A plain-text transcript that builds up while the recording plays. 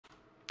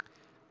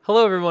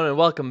Hello, everyone, and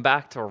welcome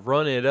back to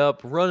Run It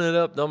Up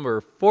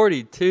number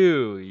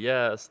 42.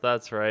 Yes,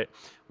 that's right.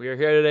 We are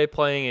here today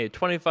playing a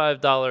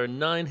 $25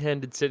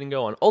 nine-handed sit and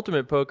go on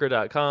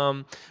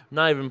ultimatepoker.com.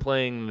 Not even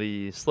playing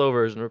the slow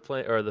version,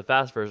 or the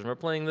fast version. We're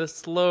playing the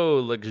slow,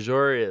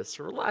 luxurious,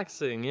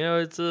 relaxing.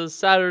 It's a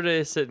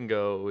Saturday sit and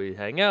go. We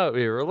hang out,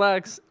 we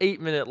relax,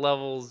 8-minute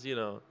levels,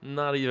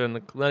 not even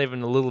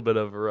a little bit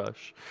of a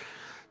rush.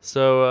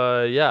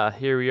 So, yeah,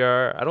 here we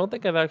are. I don't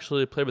think I've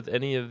actually played with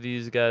any of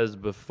these guys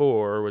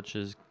before, which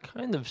is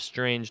kind of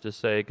strange to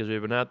say because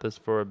we've been at this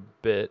for a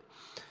bit.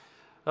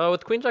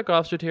 With Queen Jack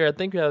offsuit here, I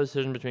think we have a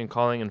decision between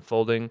calling and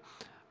folding.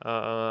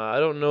 I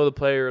don't know the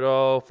player at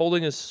all.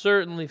 Folding is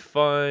certainly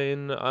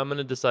fine. I'm going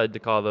to decide to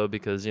call, though,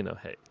 because,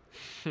 hey,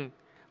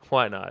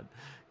 why not?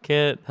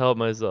 Can't help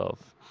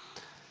myself.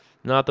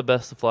 Not the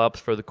best of flops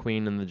for the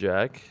Queen and the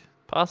Jack.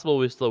 Possible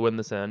we still win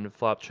this hand if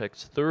flop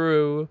checks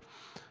through.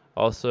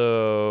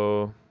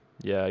 Also,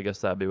 yeah, I guess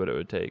that'd be what it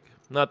would take.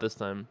 Not this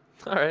time.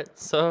 All right,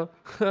 so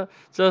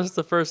just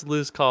the first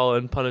loose call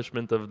and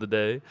punishment of the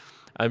day.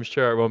 I'm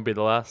sure it won't be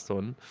the last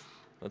one.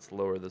 Let's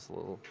lower this a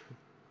little.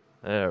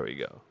 There we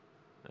go.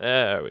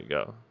 There we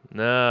go.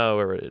 Now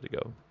we're ready to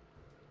go.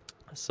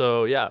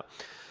 So yeah,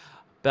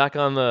 back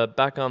on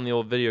the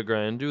old video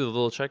grind. Do the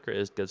little check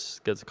raise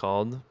gets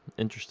called.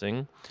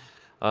 Interesting.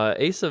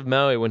 Ace of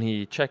Maui, when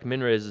he check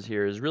min raises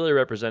here, is really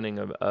representing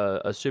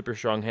a super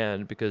strong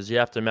hand, because you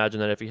have to imagine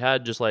that if he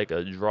had just like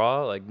a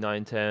draw, like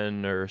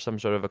 9-10 or some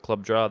sort of a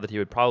club draw, that he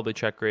would probably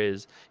check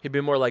raise. He'd be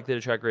more likely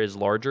to check raise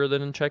larger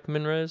than in check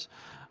min raise,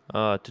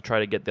 to try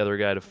to get the other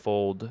guy to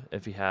fold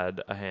if he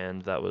had a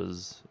hand that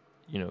was,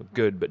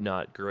 good but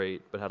not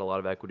great, but had a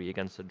lot of equity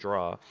against a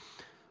draw.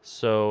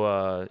 So,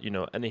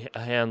 a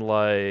hand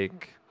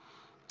like,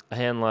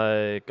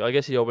 I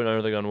guess he opened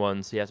under the gun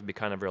once, so he has to be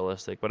kind of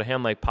realistic. But a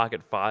hand like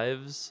pocket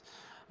fives,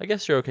 I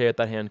guess you're okay with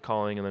that hand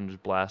calling and then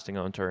just blasting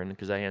on turn,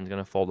 because that hand's going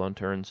to fold on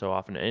turn so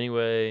often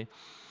anyway.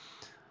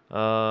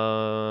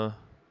 Yeah.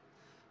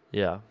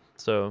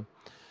 So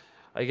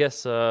I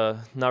guess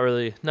not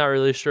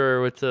really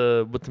sure what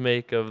to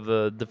make of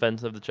the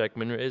defense of the check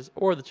min raise,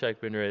 or the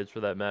check min raise for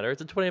that matter.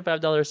 It's a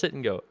 $25 sit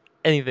and go.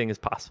 Anything is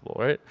possible,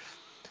 right?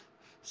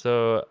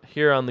 So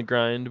here on the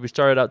grind, we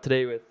started out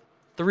today with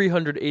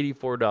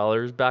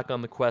 $384, back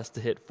on the quest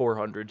to hit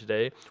 400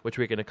 today, which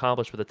we can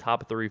accomplish with a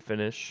top 3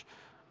 finish.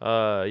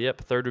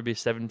 Third would be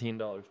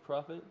 $17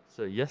 profit.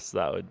 So yes,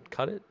 that would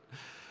cut it.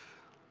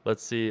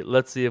 Let's see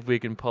if we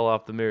can pull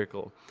off the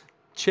miracle.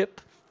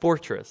 Chip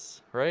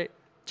Fortress, right?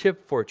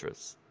 Chip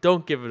Fortress.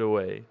 Don't give it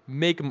away.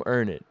 Make them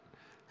earn it.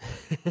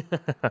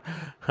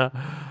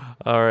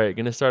 All right,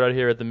 gonna start out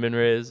here at the min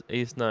raise.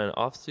 Ace 9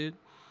 offsuit.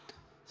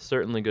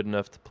 Certainly good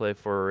enough to play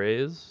for a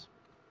raise.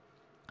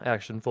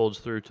 Action folds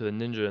through to the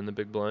ninja in the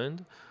big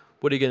blind.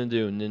 What are you going to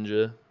do,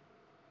 ninja?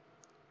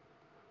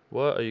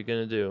 What are you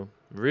going to do?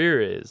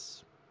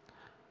 Re-raise.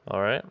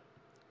 All right.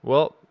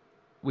 Well,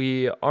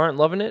 we aren't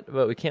loving it,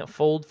 but we can't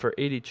fold for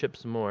 80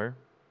 chips more.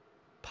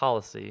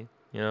 Policy,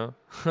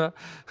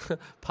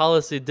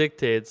 Policy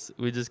dictates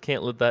we just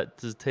can't let that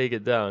just take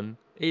it down.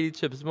 80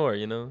 chips more,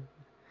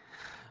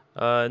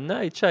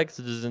 Now he checks,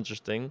 which is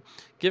interesting.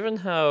 Given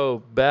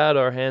how bad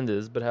our hand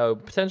is, but how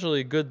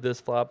potentially good this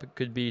flop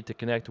could be to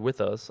connect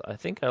with us, I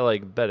think I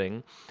like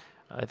betting.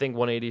 I think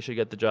 180 should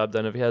get the job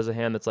done. If he has a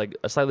hand that's like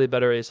a slightly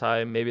better ace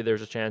high, maybe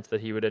there's a chance that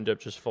he would end up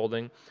just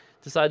folding.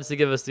 Decides to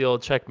give us the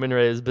old check min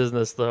raise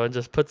business, though, and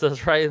just puts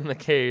us right in the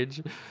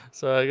cage.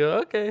 So I go,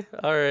 okay,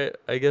 all right,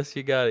 I guess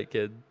you got it,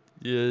 kid.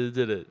 You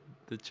did it.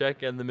 The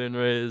check and the min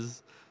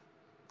raise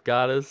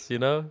got us, He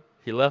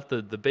left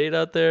the bait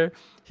out there.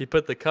 He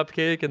put the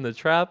cupcake in the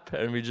trap,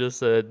 and we just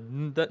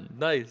said,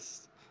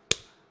 nice,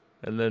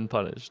 and then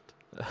punished.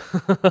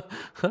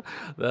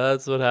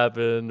 That's what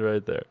happened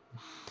right there.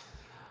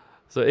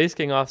 So ace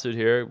king offsuit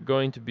here,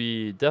 going to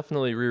be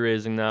definitely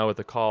re-raising now with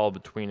a call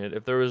between it.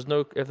 If there was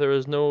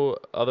no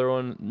other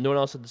one, no one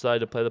else had decided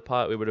to play the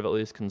pot, we would have at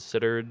least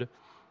considered.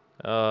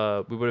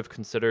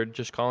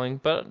 Just calling,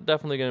 but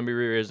definitely going to be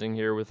re-raising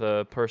here with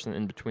a person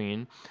in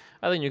between.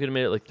 I think you could have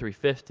made it like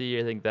 350.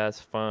 I think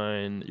that's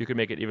fine. You could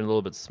make it even a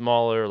little bit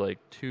smaller, like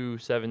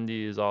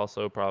 270 is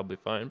also probably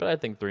fine. But I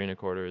think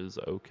 3.25 is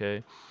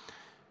okay.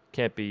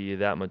 Can't be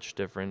that much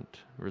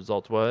different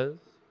result-wise.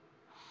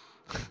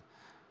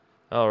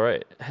 All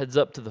right, heads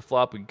up to the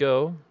flop we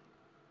go.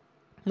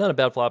 Not a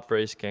bad flop for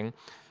ace king.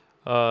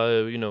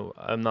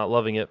 I'm not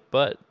loving it,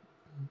 but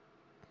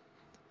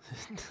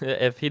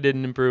if he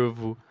didn't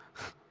improve,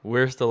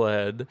 we're still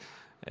ahead.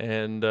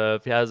 And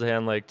if he has a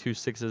hand like 2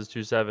 6s,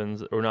 2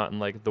 7s, we're not in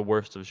like the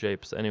worst of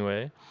shapes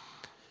anyway.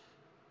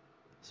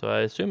 So I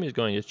assume he's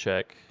going to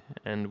check,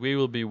 and we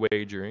will be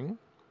wagering.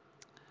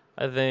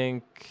 I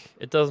think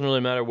it doesn't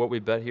really matter what we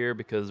bet here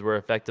because we're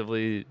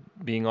effectively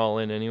being all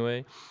in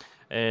anyway.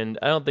 And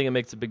I don't think it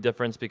makes a big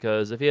difference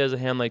because if he has a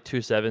hand like 2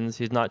 7s,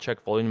 he's not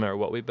check folding no matter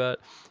what we bet.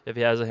 If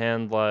he has a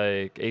hand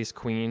like ace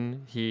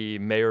queen, he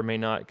may or may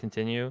not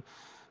continue.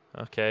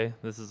 Okay,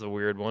 this is a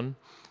weird one.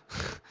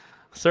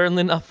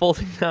 Certainly not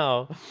folding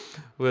now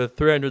with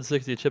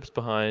 360 chips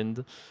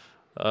behind.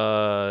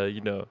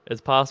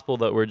 It's possible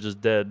that we're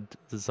just dead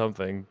to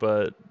something,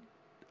 but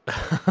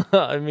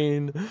I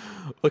mean,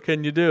 what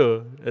can you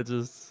do? It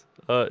just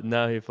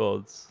now he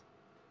folds.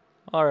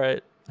 All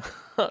right.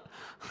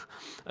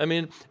 I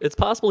mean, it's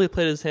possible he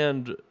played his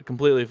hand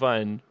completely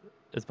fine.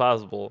 It's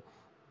possible,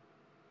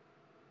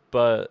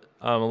 but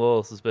I'm a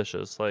little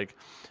suspicious. Like,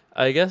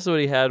 I guess what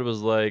he had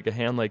was like a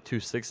hand like two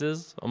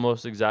sixes,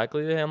 almost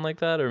exactly a hand like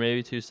that, or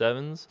maybe two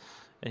sevens.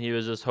 And he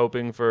was just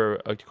hoping for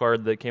a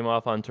card that came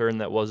off on turn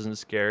that wasn't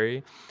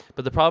scary.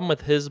 But the problem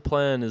with his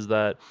plan is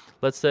that,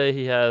 let's say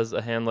he has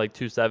a hand like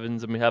two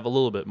sevens and we have a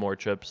little bit more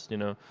chips,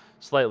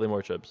 slightly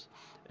more chips.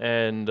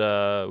 And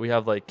we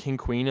have like king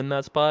queen in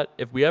that spot.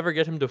 If we ever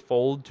get him to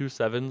fold two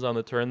sevens on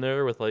the turn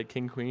there with like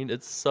king queen,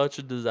 it's such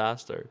a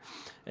disaster.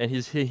 And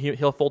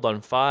he'll fold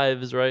on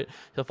fives, right?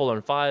 He'll fold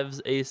on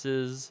fives,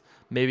 aces,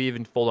 maybe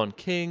even fold on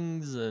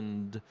kings.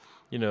 And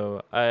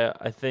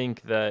I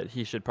think that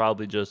he should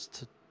probably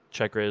just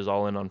check raise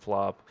all in on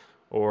flop,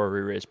 or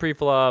re-raise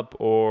pre-flop,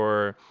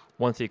 or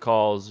once he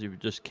calls, you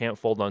just can't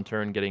fold on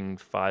turn, getting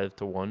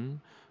 5-1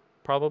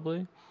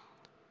 probably.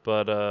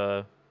 But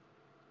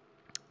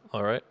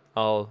all right,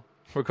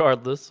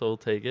 regardless, I'll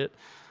take it.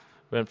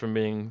 Went from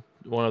being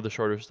one of the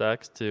shorter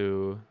stacks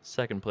to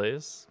second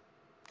place.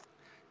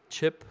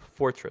 Chip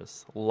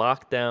Fortress,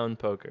 lockdown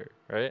poker,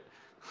 right?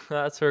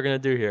 That's what we're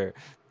going to do here.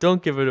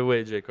 Don't give it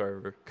away, Jay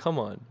Carver. Come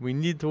on. We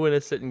need to win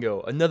a sit and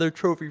go. Another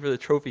trophy for the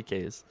trophy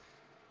case.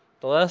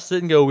 The last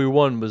sit and go we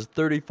won was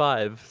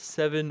 35,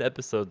 7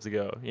 episodes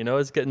ago.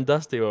 It's getting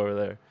dusty over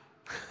there.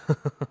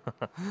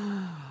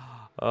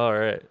 All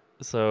right.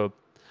 So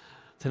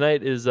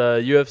tonight is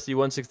UFC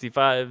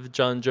 165,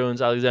 John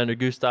Jones, Alexander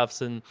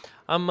Gustafsson.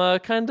 I'm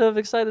kind of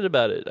excited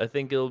about it. I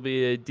think it'll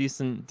be a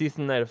decent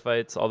night of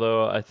fights,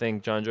 although I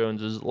think John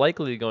Jones is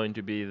likely going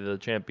to be the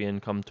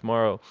champion come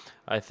tomorrow.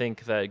 I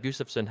think that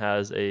Gustafsson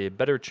has a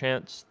better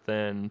chance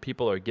than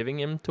people are giving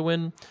him to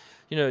win.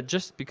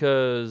 Just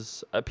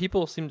because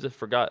people seem to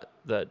forgot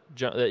that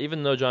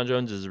even though John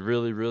Jones is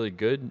really, really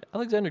good,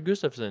 Alexander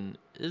Gustafsson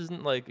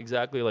isn't like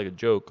exactly like a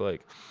joke.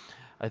 Like,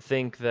 I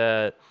think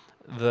that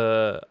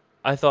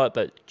I thought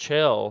that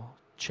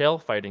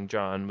Chael fighting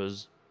John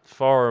was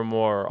far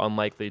more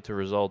unlikely to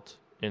result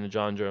in a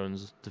John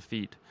Jones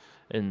defeat,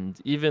 and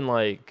even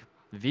like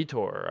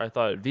Vitor, I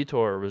thought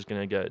Vitor was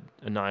gonna get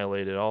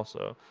annihilated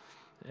also.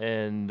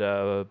 And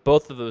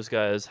both of those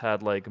guys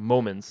had like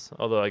moments,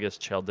 although I guess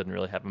Chael didn't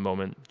really have a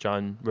moment.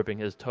 John ripping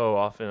his toe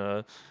off in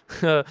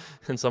a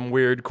in some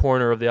weird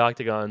corner of the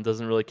octagon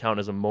doesn't really count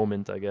as a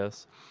moment, I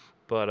guess.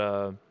 But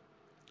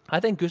I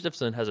think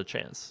Gustafsson has a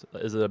chance.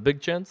 Is it a big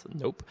chance?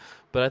 Nope.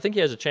 But I think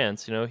he has a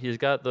chance. He's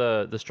got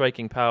the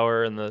striking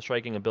power and the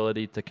striking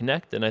ability to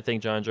connect. And I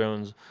think John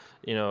Jones,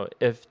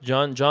 if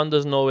John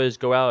doesn't always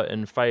go out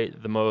and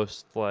fight the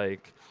most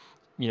like,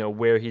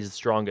 where he's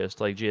strongest,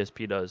 like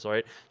GSP does,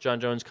 right? John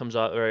Jones comes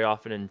out very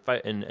often and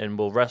fight and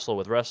will wrestle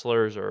with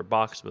wrestlers or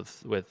box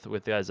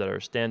with guys that are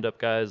stand-up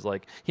guys.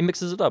 Like, he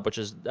mixes it up, which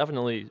is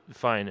definitely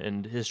fine,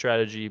 and his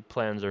strategy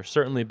plans are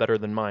certainly better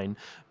than mine.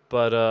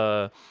 But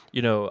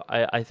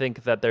I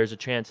think that there's a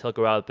chance he'll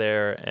go out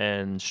there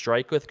and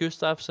strike with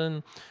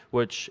Gustafsson,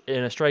 which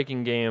in a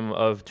striking game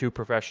of two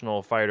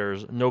professional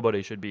fighters,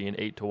 nobody should be an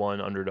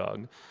 8-1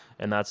 underdog.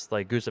 And that's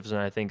like Gustafsson,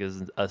 I think,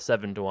 is a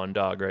 7-1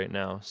 dog right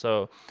now.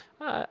 So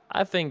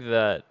I think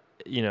that,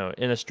 in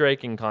a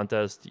striking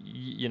contest,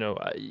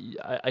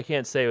 I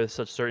can't say with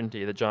such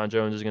certainty that John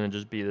Jones is going to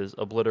just be just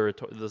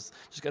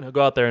going to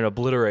go out there and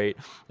obliterate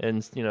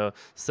and,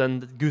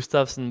 send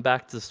Gustafsson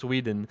back to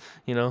Sweden.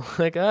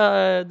 Like,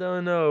 I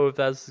don't know if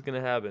that's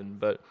going to happen,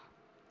 but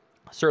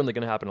certainly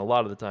going to happen a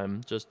lot of the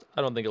time. Just,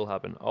 I don't think it'll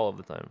happen all of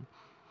the time.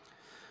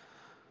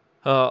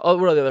 What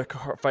are the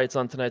other fights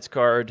on tonight's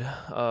card?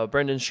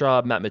 Brendan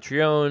Schaub, Matt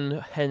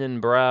Mitrione, Henan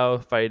Barrow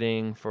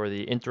fighting for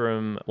the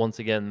interim. Once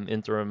again,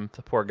 interim.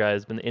 The poor guy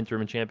has been the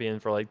interim champion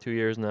for like 2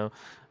 years now.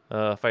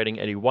 Fighting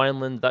Eddie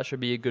Wineland. That should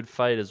be a good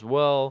fight as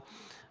well.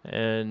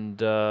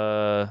 And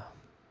a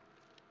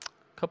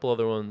couple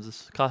other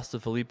ones. Costa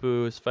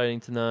Filippo is fighting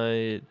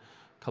tonight.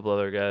 A couple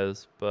other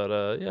guys.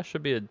 But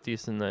should be a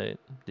decent night.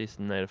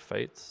 Decent night of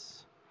fights.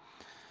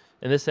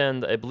 In this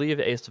end, I believe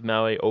Ace of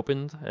Maui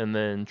opened, and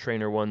then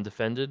Trainer 1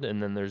 defended,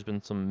 and then there's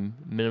been some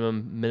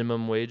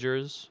minimum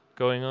wagers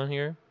going on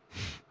here.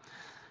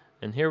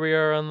 And here we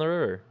are on the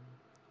river.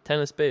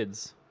 10 of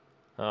spades.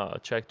 Oh,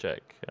 check.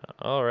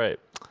 All right.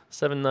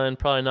 7-9,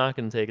 probably not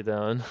going to take it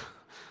down.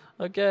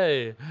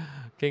 Okay.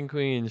 King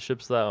Queen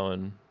ships that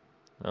one.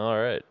 All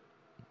right.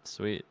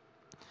 Sweet.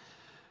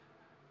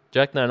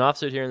 Jack 9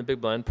 offsuit here in the big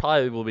blind.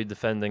 Probably will be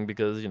defending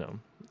because,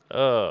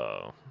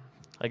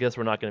 I guess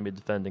we're not going to be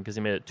defending because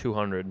he made it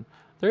 200.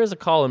 There is a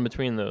call in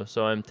between, though,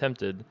 so I'm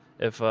tempted.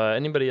 If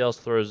anybody else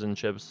throws in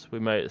chips, we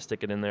might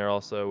stick it in there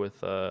also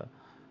with...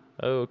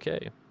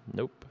 okay.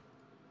 Nope.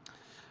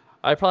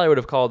 I probably would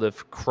have called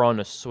if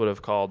Cronus would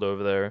have called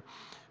over there,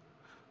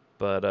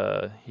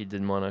 but he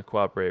didn't want to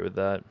cooperate with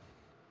that.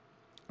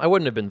 I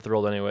wouldn't have been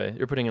thrilled anyway.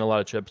 You're putting in a lot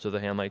of chips with a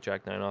hand like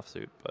Jack 9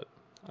 offsuit, but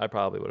I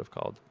probably would have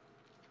called.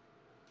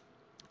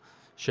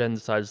 Shen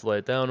decides to lay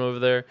it down over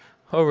there.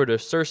 Over to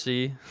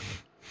Cersei.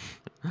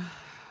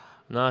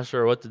 Not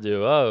sure what to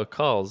do. Oh,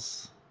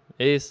 calls.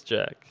 Ace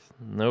Jack.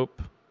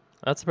 Nope.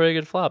 That's a pretty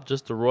good flop.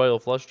 Just a royal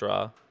flush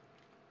draw.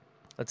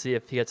 Let's see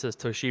if he gets his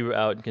Toshiba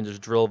out and can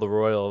just drill the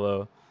royal,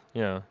 though.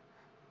 You know,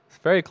 it's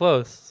very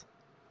close.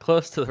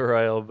 Close to the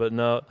royal, but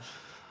no.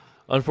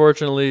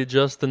 Unfortunately,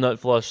 just the nut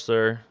flush,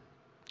 sir.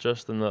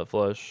 Just the nut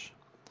flush.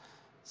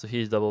 So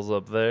he doubles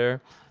up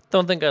there.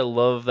 Don't think I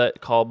love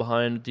that call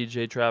behind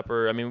DJ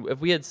Trapper. I mean,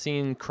 if we had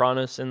seen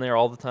Kronos in there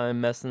all the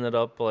time, messing it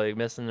up, like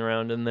messing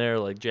around in there,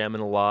 like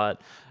jamming a lot,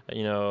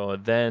 you know,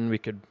 then we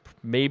could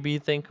maybe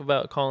think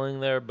about calling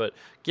there. But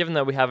given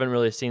that we haven't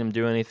really seen him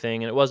do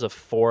anything, and it was a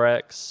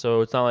 4x,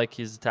 so it's not like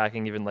he's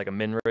attacking even like a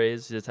min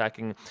raise. He's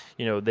attacking,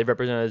 you know, they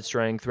represented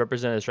strength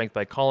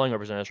by calling,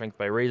 represented strength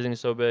by raising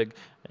so big.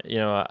 You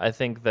know, I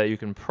think that you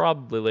can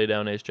probably lay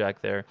down ace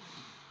jack there.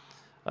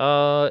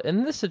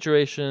 In this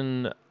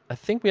situation, I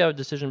think we have a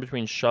decision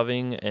between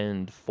shoving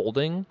and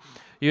folding.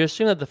 You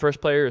assume that the first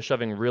player is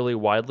shoving really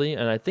widely,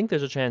 and I think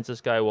there's a chance this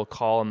guy will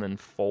call and then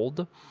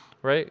fold,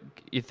 right?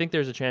 You think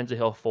there's a chance that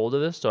he'll fold to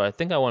this, so I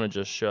think I want to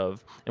just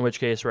shove, in which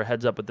case we're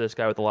heads up with this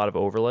guy with a lot of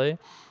overlay,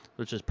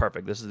 which is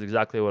perfect. This is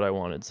exactly what I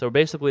wanted. So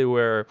basically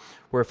we're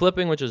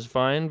flipping, which is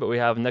fine, but we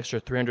have an extra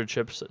 300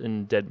 chips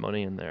in dead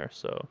money in there.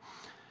 So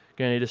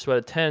gonna need to sweat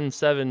a 10,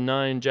 7,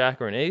 9,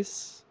 jack, or an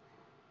ace.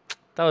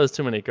 That was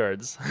too many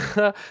cards.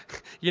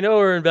 You know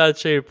we're in bad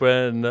shape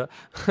when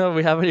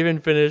we haven't even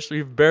finished.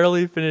 We've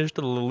barely finished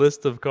the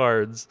list of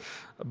cards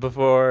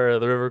before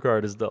the river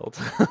card is dealt.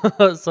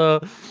 So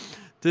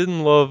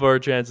didn't love our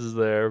chances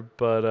there,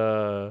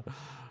 but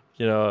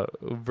you know,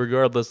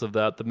 regardless of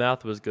that, the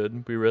math was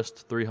good. We risked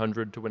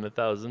 300 to win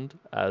 1,000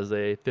 as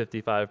a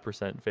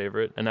 55%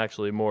 favorite, and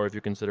actually more if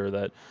you consider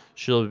that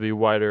she'll be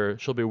wider.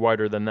 She'll be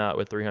wider than that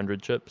with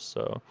 300 chips.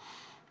 So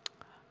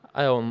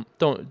I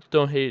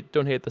don't hate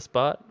the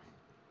spot.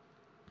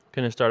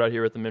 Gonna start out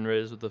here with the min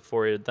raise with the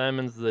 4-8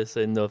 diamonds. They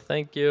say no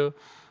thank you.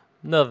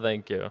 No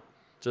thank you.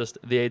 Just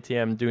the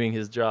ATM doing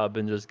his job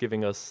and just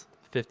giving us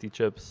 50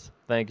 chips.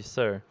 Thank you,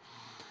 sir.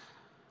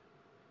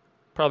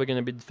 Probably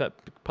going to be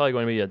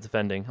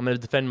defending. I'm going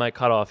to defend my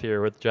cutoff here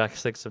with Jack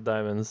 6 of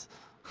diamonds.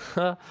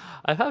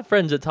 I've had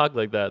friends that talk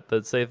like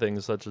that say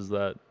things such as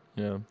that,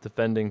 you know,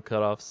 defending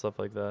cutoff, stuff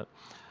like that.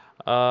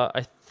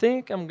 I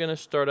think I'm going to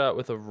start out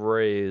with a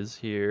raise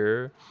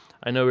here.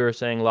 I know we were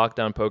saying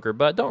lockdown poker,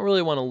 but I don't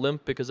really want to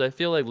limp because I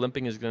feel like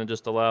limping is going to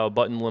just allow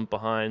button limp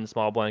behind,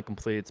 small blind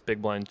completes,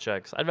 big blind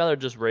checks. I'd rather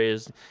just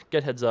raise,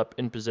 get heads up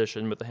in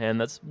position with a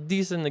hand that's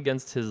decent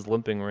against his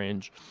limping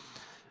range.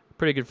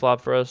 Pretty good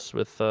flop for us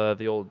with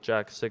the old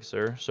Jack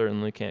 6er.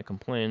 Certainly can't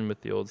complain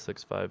with the old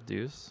 6-5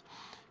 deuce.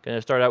 Going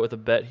to start out with a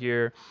bet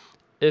here.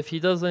 If he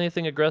does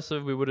anything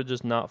aggressive, we would have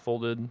just not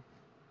folded.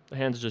 The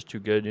hand's just too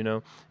good, you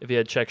know. If he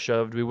had check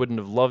shoved, we wouldn't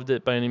have loved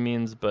it by any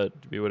means, but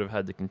we would have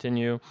had to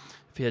continue.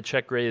 If he had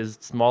check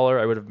raised smaller,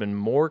 I would have been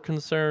more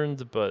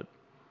concerned, but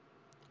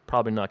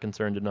probably not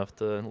concerned enough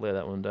to lay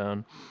that one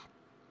down.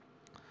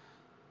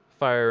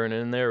 Firing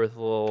in there with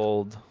a little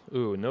old...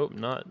 Ooh, nope,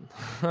 not...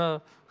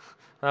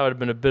 That would have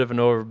been a bit of an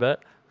overbet.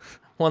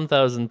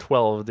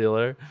 1,012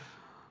 dealer.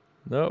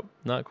 Nope,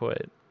 not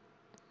quite.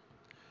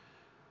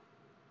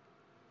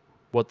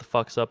 What the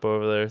fuck's up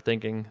over there?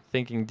 Thinking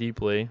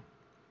deeply.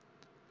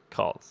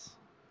 Calls.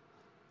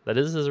 That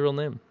is his real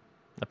name,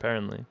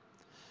 apparently.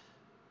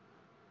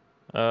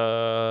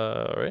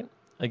 Alright.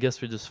 I guess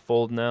we just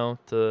fold now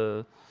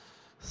to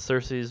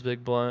Cersei's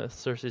big blind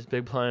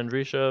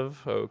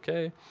reshove.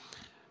 Okay.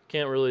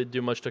 Can't really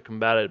do much to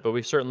combat it, but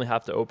we certainly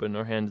have to open.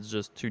 Our hand is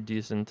just too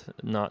decent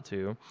not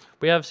to.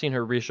 We have seen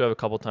her reshove a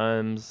couple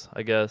times,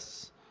 I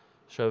guess.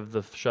 Shoved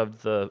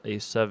the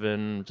ace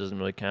 7, doesn't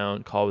really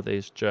count. Call with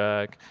ace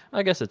jack.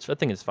 I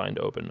think it's fine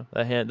to open.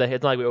 It's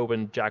not like we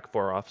opened jack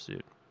 4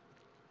 offsuit.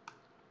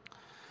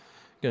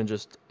 Gonna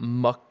just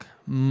muck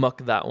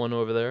that one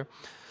over there.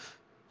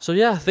 So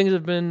yeah, things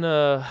have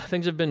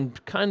been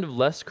kind of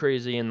less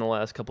crazy in the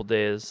last couple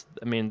days.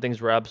 I mean,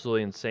 things were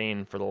absolutely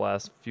insane for the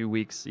last few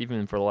weeks,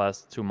 even for the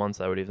last 2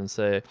 months, I would even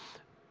say.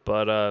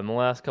 But in the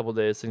last couple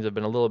days, things have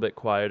been a little bit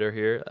quieter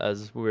here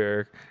as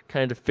we're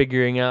kind of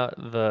figuring out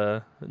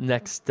the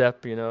next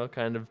step, you know,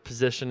 kind of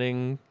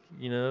positioning,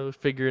 you know,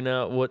 figuring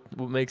out what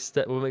makes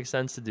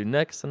sense to do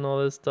next and all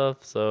this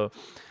stuff. So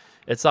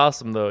it's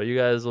awesome though. You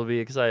guys will be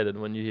excited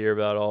when you hear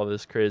about all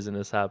this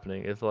craziness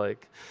happening. It's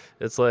like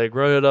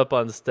run it up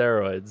on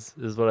steroids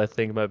is what I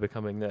think might be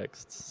coming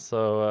next.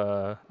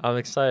 So I'm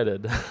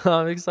excited.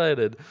 I'm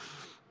excited.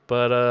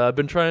 But I've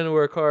been trying to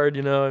work hard,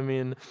 you know. I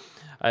mean,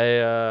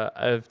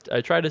 I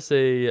try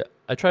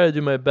to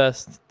do my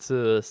best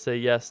to say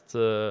yes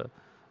to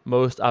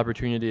most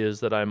opportunities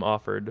that I'm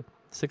offered.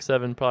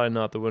 6-7 probably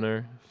not the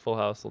winner. Full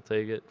house will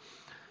take it.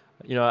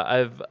 You know,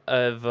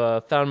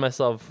 I've found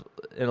myself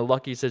in a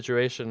lucky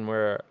situation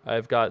where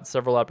I've got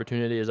several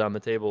opportunities on the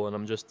table, and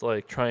I'm just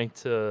like trying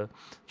to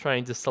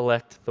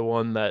select the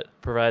one that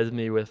provides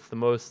me with the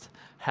most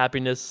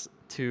happiness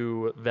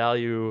to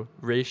value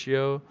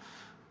ratio,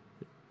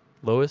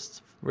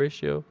 lowest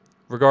ratio,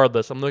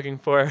 regardless, I'm looking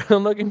for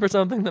I'm looking for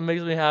something that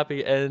makes me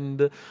happy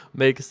and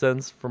makes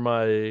sense for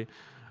my.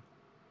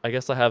 I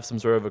guess I have some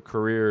sort of a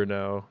career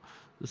now,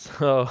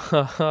 so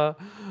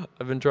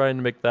I've been trying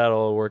to make that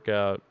all work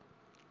out.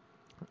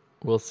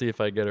 We'll see if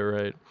I get it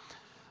right.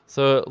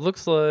 So it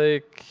looks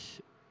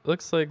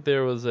like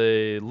there was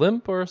a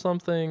limp or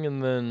something,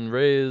 and then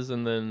raise,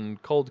 and then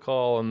cold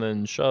call, and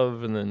then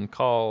shove, and then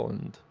call,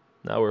 and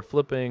now we're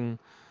flipping,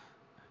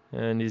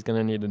 and he's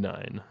gonna need a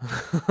 9.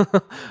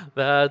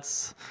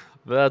 That's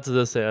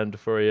this hand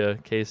for you, in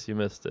case you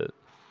missed it.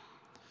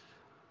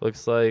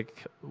 Looks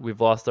like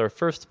we've lost our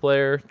first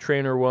player,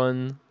 trainer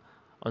 1.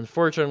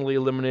 Unfortunately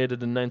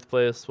eliminated in 9th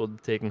place. We'll be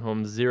taking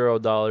home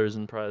 $0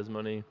 in prize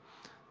money.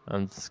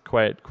 It's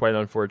quite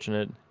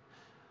unfortunate.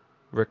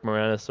 Rick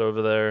Moranis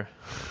over there.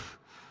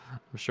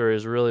 I'm sure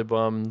he's really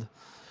bummed.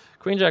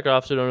 Queen Jack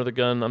offsuit under the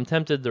gun. I'm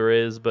tempted to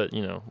raise, but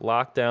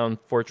lockdown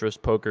fortress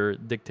poker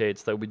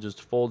dictates that we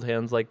just fold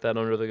hands like that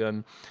under the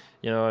gun.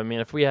 I mean,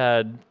 if we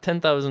had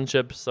 10,000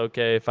 chips,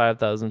 okay,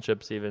 5,000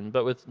 chips even,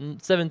 but with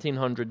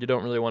 1,700, you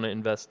don't really want to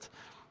invest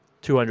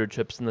 200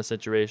 chips in the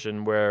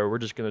situation where we're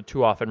just going to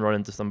too often run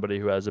into somebody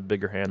who has a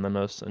bigger hand than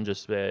us and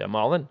just say, I'm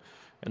all in.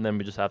 And then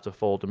we just have to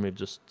fold, and we've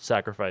just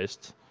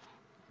sacrificed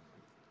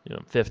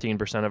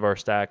 15% of our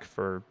stack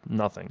for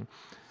nothing.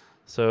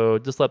 So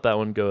just let that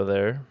one go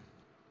there.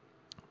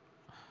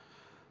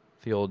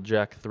 The old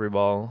Jack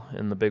 3-ball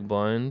in the big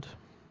blind.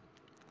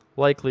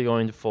 Likely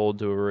going to fold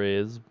to a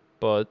raise,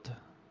 but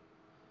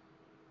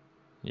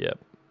yep.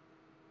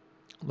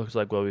 Looks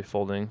like we'll be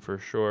folding for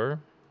sure.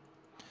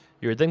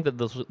 You would think that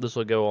this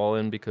will go all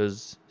in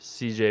because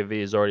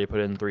CJV has already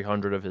put in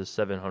 300 of his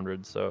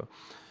 700, so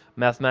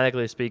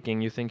mathematically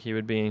speaking, you think he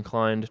would be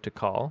inclined to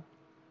call.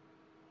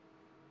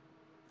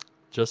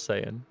 Just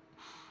saying.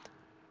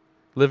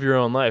 Live your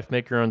own life,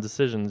 make your own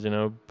decisions,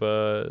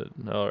 but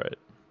all right.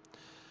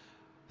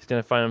 He's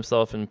going to find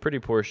himself in pretty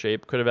poor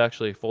shape. Could have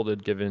actually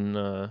folded given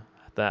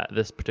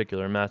this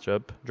particular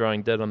matchup.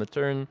 Drawing dead on the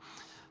turn.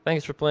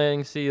 Thanks for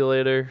playing. See you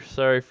later.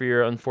 Sorry for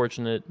your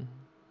unfortunate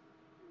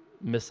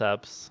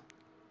mishaps.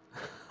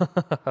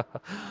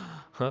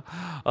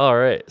 All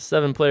right.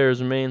 7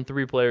 players remain.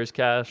 3 players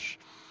cash.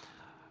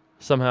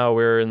 Somehow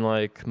we're in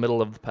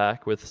middle of the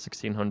pack with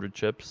 1,600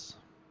 chips.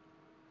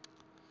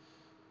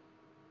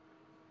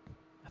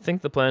 I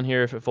think the plan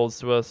here, if it folds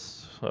to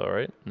us, all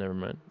right, never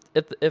mind.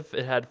 If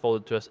it had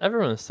folded to us,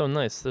 everyone is so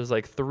nice. There's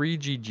 3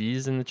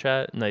 GGs in the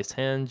chat. Nice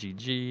hand,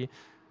 GG.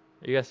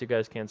 I guess you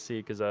guys can't see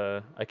because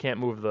I can't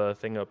move the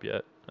thing up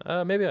yet.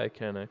 Maybe I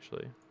can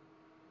actually.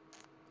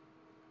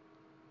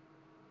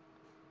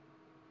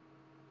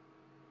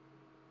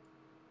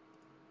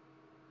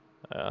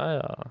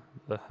 How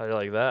do you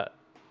like that?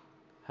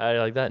 How do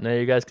you like that? Now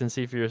you guys can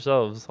see for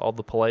yourselves all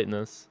the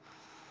politeness.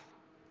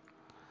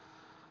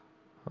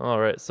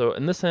 Alright, so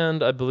in this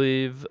hand, I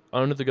believe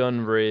under the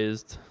gun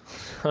raised,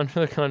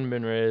 under the gun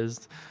been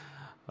raised,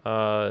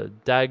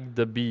 dag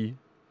the B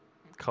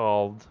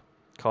called,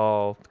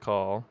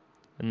 call,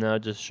 and now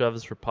just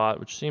shoves for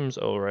pot, which seems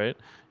alright.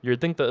 You would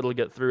think that it'll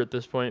get through at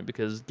this point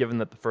because given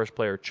that the first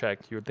player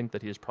checked, you would think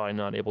that he's probably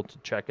not able to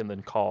check and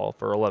then call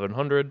for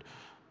 1,100.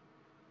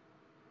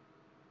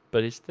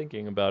 But he's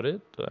thinking about it,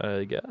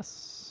 I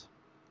guess.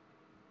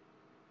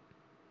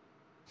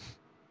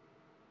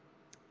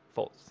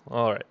 False.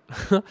 All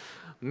right.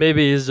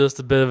 Maybe he's just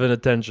a bit of an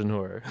attention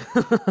whore.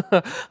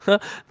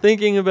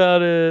 Thinking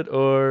about it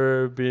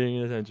or being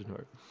an attention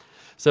whore.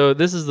 So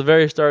this is the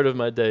very start of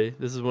my day.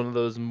 This is one of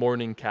those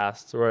morning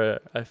casts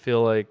where I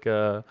feel like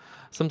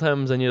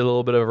sometimes I need a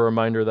little bit of a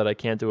reminder that I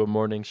can't do a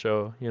morning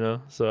show,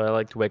 So I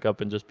like to wake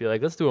up and just be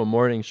like, let's do a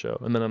morning show.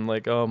 And then I'm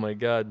like, oh my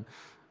God.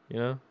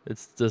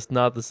 It's just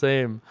not the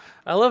same.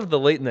 I love the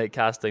late night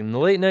casting. The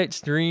late night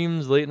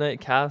streams, late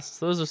night casts,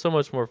 those are so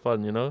much more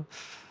fun, they're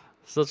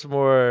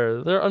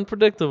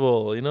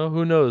unpredictable,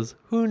 Who knows?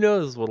 Who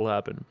knows what'll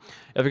happen?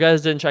 If you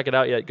guys didn't check it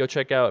out yet, go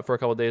check out for a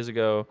couple days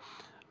ago.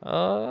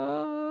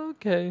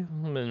 Okay,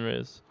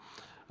 raise.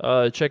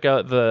 Check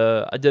out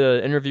I did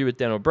an interview with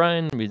Dan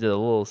O'Brien. We did a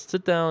little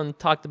sit down,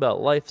 talked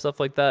about life, stuff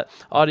like that.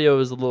 Audio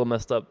is a little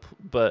messed up,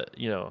 but,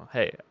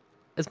 hey,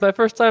 it's my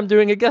first time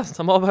doing a guest.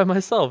 I'm all by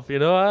myself,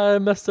 I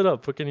messed it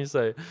up. What can you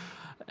say?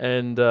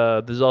 And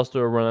there's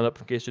also a run-it-up,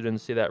 in case you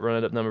didn't see that,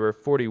 run-it-up number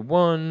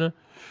 41.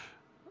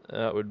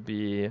 That would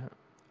be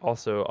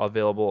also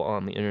available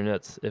on the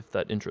internet if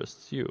that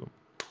interests you.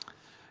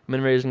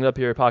 Min raising up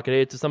here, pocket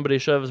 8. If somebody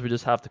shoves, we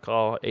just have to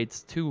call.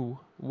 8's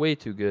way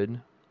too good.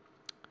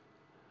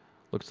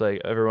 Looks like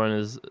everyone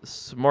is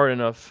smart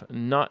enough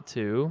not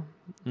to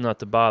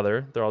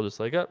bother. They're all just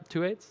like,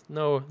 2 8s?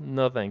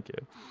 No, thank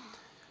you.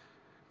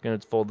 Gonna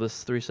fold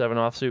this 3-7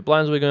 offsuit.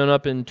 Blinds will be going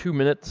up in 2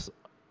 minutes.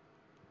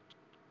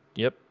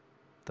 Yep,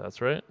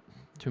 that's right.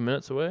 2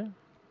 minutes away.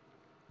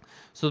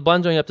 So the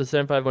blind's going up to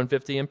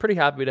 75-150. I'm pretty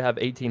happy to have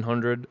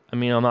 1,800. I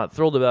mean, I'm not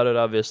thrilled about it,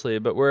 obviously,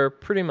 but we're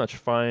pretty much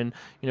fine.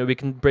 We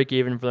can break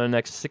even for the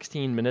next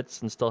 16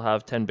 minutes and still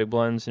have 10 big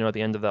blinds, at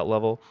the end of that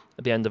level,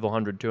 at the end of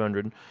 100,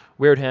 200.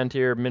 Weird hand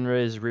here, min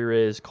raise,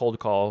 re-raise, cold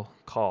call.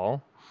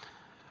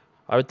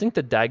 I would think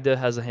that Dagda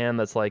has a hand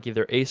that's like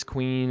either ace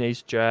queen,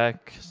 ace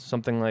jack,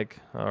 something like.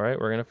 All right,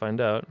 we're going to find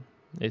out.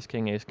 Ace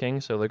king,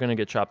 so they're going to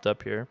get chopped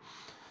up here.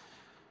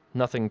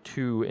 Nothing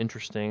too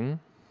interesting.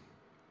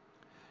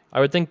 I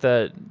would think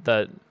that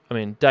I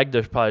mean,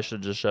 Dagda probably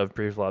should just shove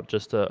pre-flop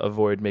just to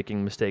avoid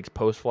making mistakes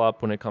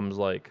post-flop when it comes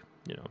like,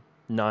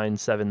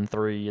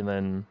 9-7-3 and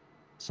then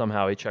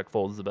somehow he check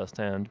folds the best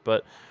hand.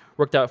 But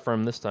worked out for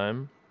him this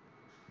time.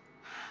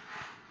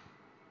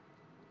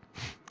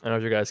 I know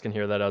you guys can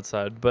hear that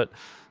outside, but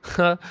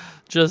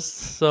just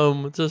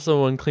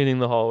someone cleaning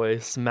the hallway,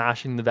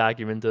 smashing the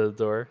vacuum into the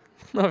door.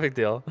 No big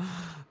deal.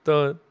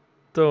 Don't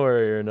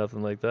worry or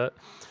nothing like that.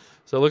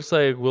 So it looks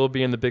like we'll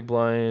be in the big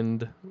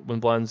blind when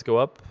blinds go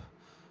up,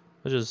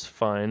 which is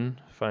fine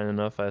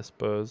enough, I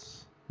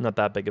suppose. Not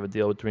that big of a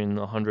deal between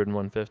 100 and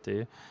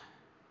 150.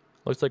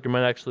 Looks like we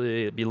might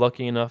actually be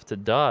lucky enough to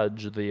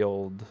dodge the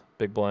old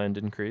big blind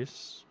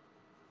increase.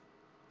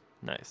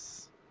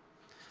 Nice.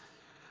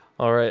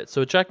 All right,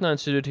 so Jack 9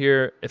 suited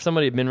here. If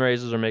somebody min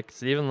raises or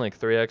makes even like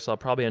 3x, I'll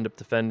probably end up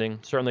defending.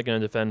 Certainly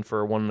going to defend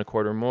for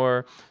 1.25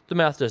 more. The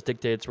math just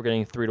dictates we're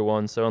getting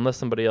 3-1, so unless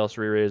somebody else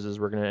re-raises,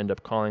 we're going to end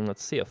up calling.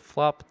 Let's see a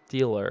flop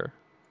dealer.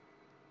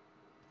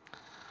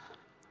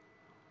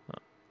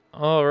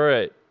 All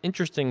right,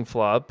 interesting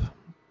flop.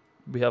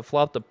 We have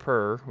flopped a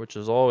per, which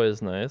is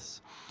always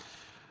nice.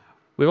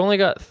 We've only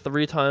got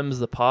 3 times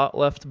the pot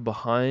left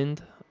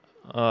behind,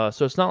 so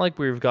it's not like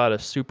we've got a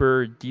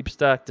super deep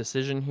stack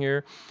decision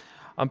here.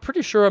 I'm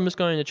pretty sure I'm just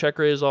going to check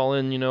raise all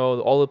in.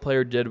 All the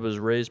player did was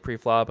raise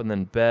pre-flop and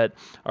then bet.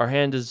 Our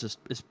hand is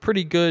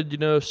pretty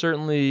good. We're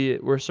certainly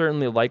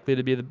likely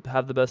to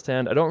have the best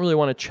hand. I don't really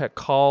want to check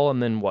call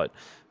and then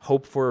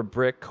hope for a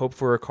brick, hope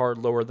for a card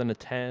lower than a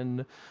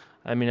 10.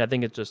 I mean, I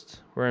think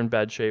we're in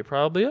bad shape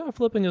probably. Oh,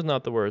 flipping is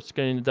not the worst.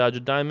 Getting to dodge a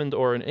diamond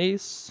or an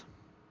ace.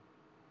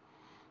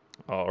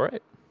 All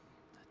right,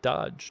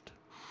 dodged.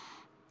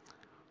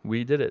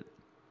 We did it.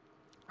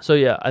 So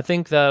yeah, I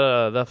think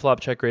that that flop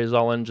check raise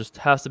all in just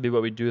has to be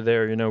what we do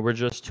there. We're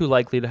just too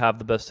likely to have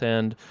the best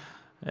hand,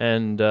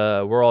 and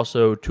we're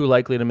also too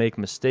likely to make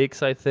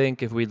mistakes. I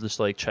think if we just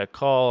check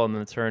call and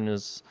the turn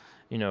is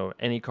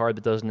any card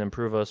that doesn't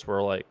improve us,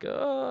 we're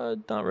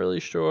not really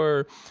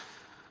sure.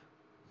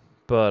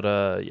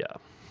 But yeah.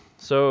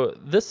 So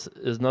this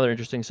is another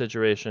interesting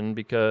situation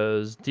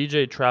because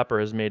DJ Trapper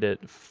has made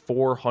it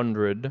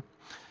 400.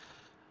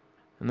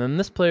 And then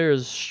this player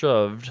is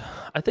shoved.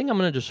 I think I'm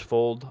going to just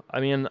fold. I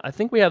mean, I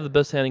think we have the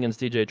best hand against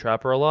DJ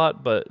Trapper a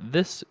lot, but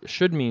this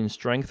should mean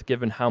strength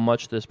given how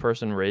much this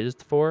person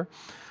raised for.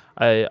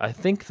 I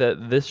think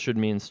that this should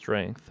mean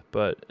strength,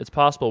 but it's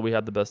possible we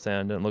had the best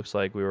hand, and it looks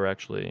like we were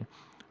actually,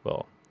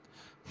 well,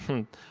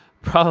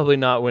 probably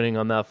not winning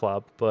on that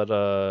flop, but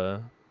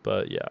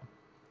yeah.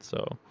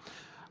 So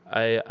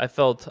I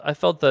felt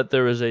that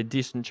there was a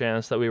decent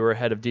chance that we were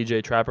ahead of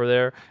DJ Trapper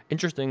there.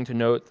 Interesting to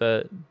note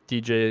that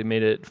DJ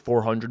made it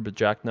 400 with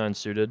Jack 9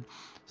 suited.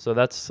 So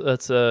that's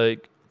a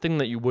thing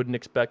that you wouldn't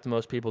expect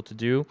most people to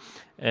do.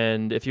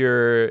 And if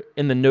you're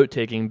in the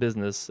note-taking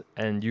business,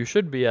 and you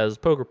should be as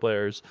poker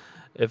players,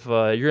 if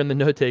you're in the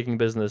note-taking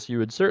business, you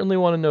would certainly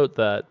want to note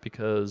that,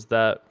 because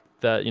that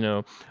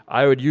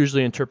I would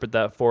usually interpret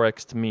that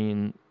 4x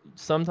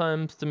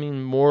to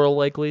mean more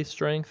likely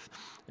strength.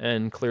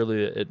 And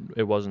clearly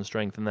it wasn't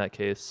strength in that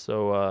case.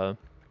 So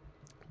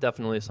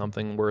definitely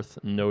something worth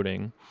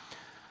noting.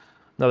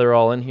 Another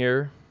all in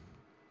here.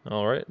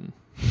 All right.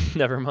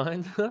 Never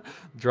mind.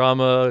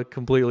 Drama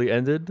completely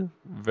ended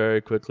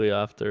very quickly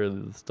after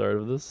the start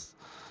of this.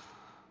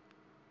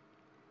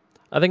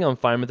 I think I'm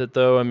fine with it,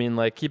 though. I mean,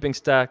 keeping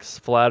stacks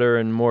flatter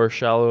and more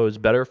shallow is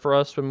better for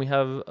us when we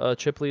have a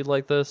chip lead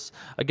like this.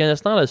 Again,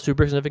 it's not a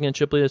super significant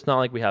chip lead. It's not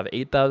like we have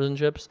 8,000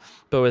 chips.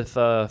 But with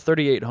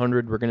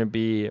 3,800, we're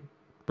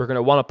going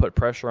to want to put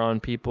pressure on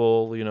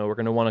people. We're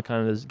going to want to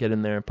kind of get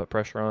in there and put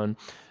pressure on.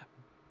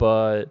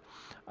 But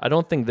I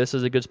don't think this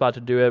is a good spot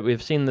to do it.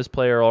 We've seen this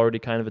player already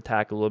kind of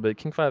attack a little bit.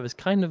 King 5 is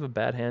kind of a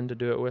bad hand to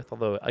do it with,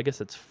 although I guess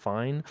it's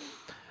fine.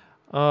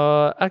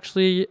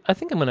 Actually, I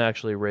think I'm going to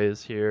actually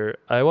raise here.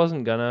 I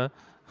wasn't gonna,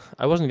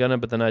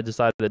 but then I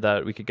decided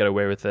that we could get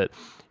away with it.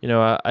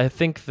 I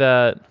think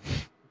that,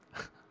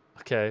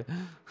 okay.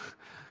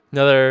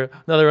 Another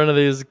one of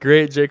these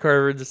great Jay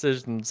Carver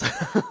decisions.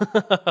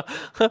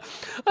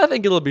 I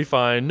think it'll be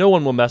fine. No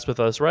one will mess with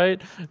us,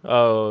 right?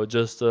 Oh,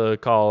 just a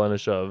call and a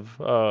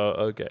shove.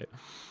 Okay.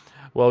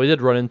 Well, we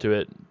did run into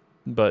it,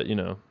 but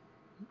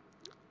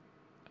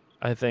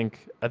I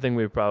think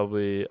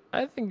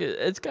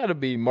it's got to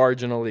be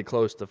marginally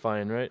close to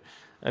fine, right?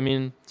 I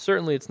mean,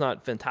 certainly it's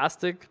not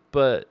fantastic,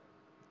 but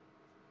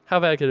how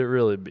bad could it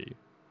really be,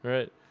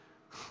 right?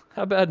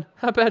 How bad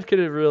could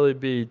it really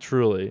be,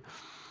 truly?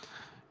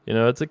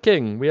 It's a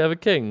king. We have a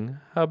king.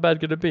 How bad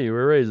could it be?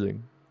 We're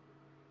raising.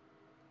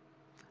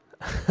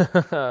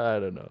 I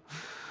don't know.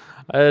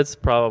 It's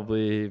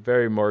probably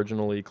very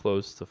marginally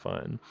close to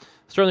fine.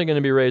 Certainly going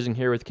to be raising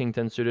here with King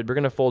 10 suited. We're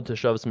going to fold to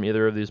shove some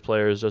either of these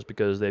players just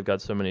because they've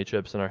got so many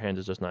chips and our hand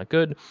is just not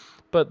good.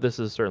 But this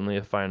is certainly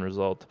a fine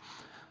result.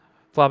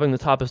 Flopping the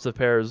toppest of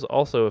pairs,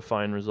 also a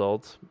fine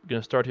result. Going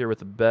to start here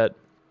with a bet.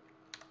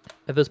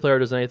 If this player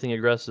does anything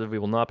aggressive, we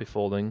will not be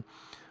folding.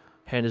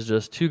 Hand is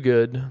just too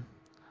good.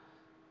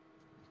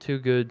 Too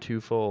good to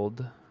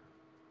fold.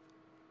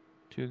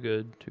 Too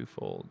good to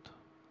fold.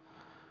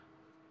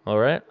 All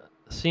right.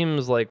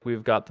 Seems like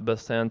we've got the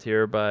best hand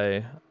here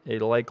by a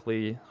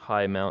likely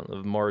high amount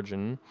of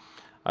margin.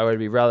 I would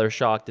be rather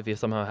shocked if he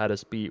somehow had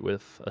us beat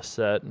with a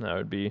set. That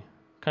would be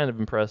kind of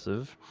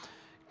impressive.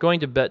 Going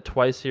to bet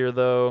twice here,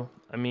 though.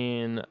 I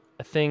mean,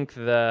 I think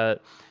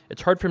that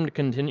it's hard for him to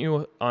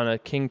continue on a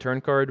king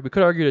turn card. We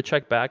could argue to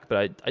check back,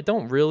 but I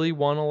don't really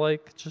want to,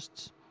 like,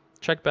 just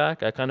check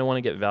back. I kind of want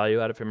to get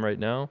value out of him right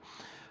now.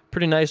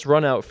 Pretty nice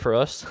run out for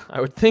us.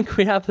 I would think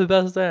we have the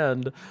best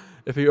hand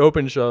if he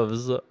open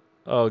shoves.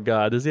 Oh,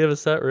 God. Does he have a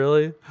set,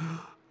 really?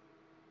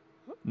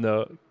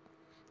 No.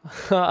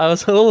 I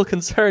was a little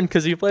concerned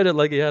because he played it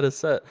like he had a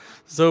set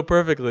so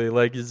perfectly.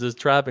 Like, he's just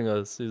trapping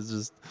us. He's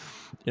just,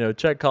 you know,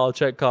 check,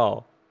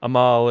 call. I'm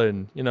all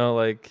in. You know,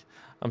 like,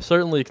 I'm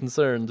certainly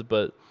concerned,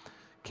 but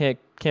can't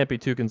be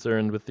too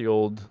concerned with the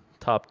old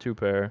top two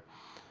pair.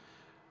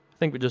 I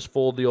think we just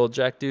fold the old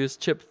jack deuce,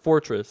 chip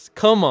fortress.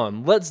 Come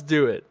on, let's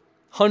do it.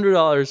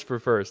 $100 for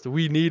first.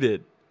 We need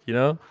it, you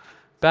know?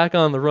 Back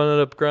on the run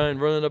it up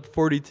grind, run it up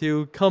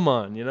 42. Come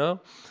on, you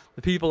know?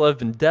 The people have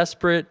been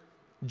desperate,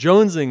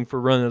 jonesing for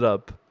run it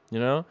up, you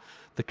know?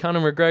 The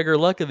Conor McGregor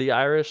luck of the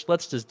Irish.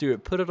 Let's just do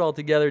it. Put it all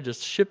together,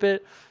 just ship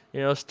it, you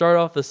know, start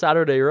off the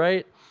Saturday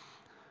right.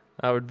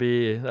 That would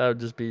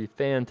just be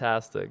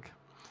fantastic.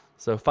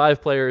 So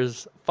five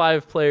players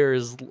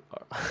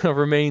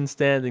remain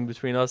standing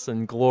between us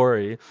and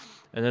glory,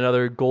 and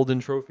another golden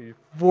trophy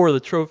for the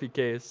trophy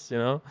case, you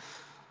know?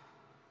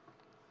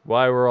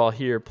 Why we're all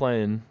here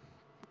playing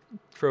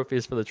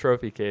trophies for the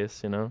trophy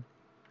case, you know?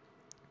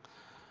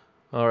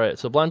 All right,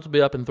 so blinds will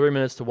be up in 3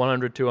 minutes to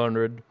 100,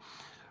 200.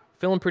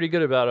 Feeling pretty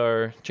good about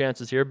our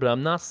chances here, but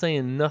I'm not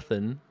saying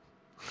nothing.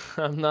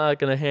 I'm not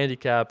going to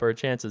handicap our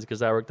chances because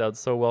that worked out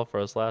so well for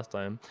us last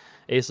time.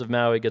 Ace of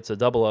Maui gets a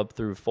double up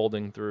through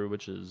folding through,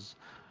 which is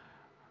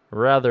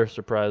rather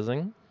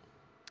surprising.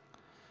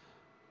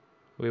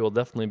 We will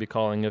definitely be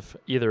calling if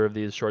either of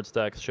these short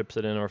stacks ships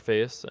it in our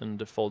face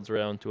and folds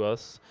around to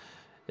us.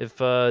 If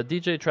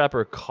DJ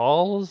Trapper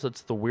calls,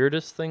 it's the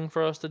weirdest thing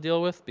for us to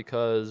deal with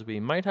because we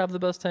might have the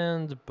best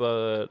hand,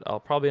 but I'll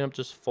probably end up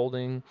just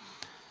folding.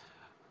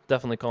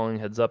 Definitely calling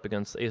heads up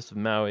against Ace of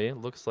Maui.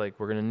 Looks like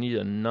we're going to need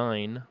a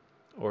 9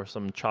 or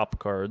some chop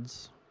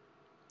cards.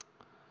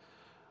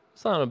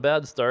 It's not a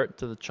bad start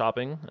to the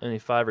chopping. Any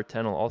 5 or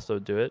 10 will also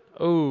do it.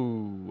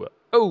 Oh!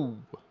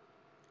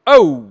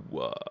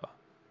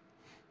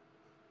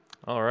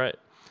 All right.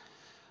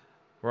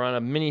 We're on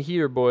a mini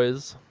heater,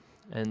 boys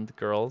and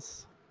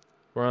girls.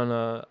 We're on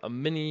a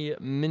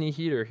mini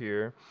heater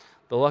here.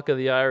 The luck of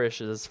the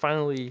Irish is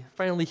finally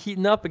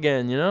heating up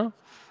again, you know?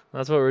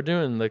 That's what we're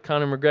doing, the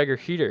Conor McGregor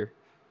heater.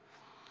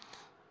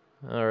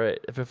 All right,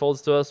 if it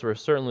folds to us, we're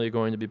certainly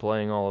going to be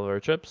playing all of our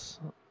chips.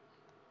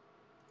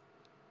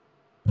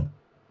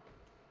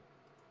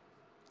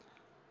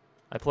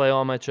 I play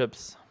all my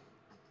chips.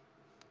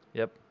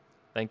 Yep,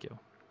 thank you.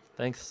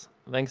 Thanks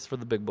for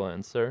the big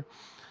blinds, sir.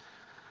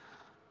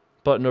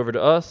 Button over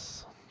to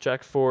us.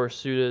 Jack 4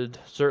 suited,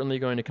 certainly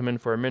going to come in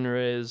for a min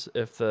raise.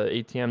 If the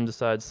ATM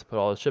decides to put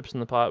all the chips in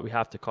the pot, we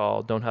have to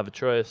call. Don't have a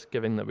choice,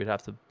 given that we'd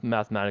have to,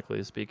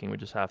 mathematically speaking, we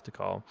just have to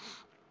call.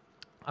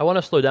 I want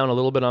to slow down a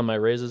little bit on my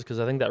raises because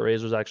I think that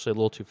raise was actually a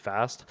little too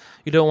fast.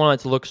 You don't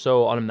want it to look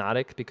so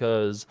automatic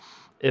because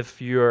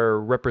if you're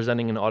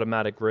representing an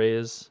automatic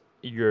raise,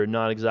 you're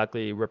not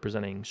exactly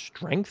representing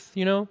strength,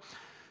 you know?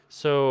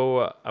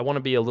 So I want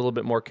to be a little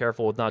bit more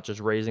careful with not just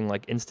raising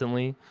like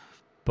instantly.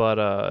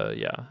 But,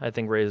 yeah, I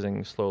think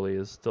raising slowly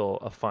is still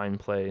a fine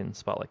play in a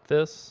spot like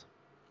this.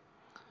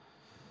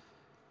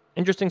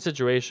 Interesting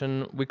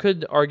situation. We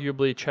could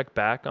arguably check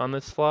back on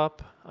this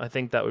flop. I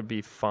think that would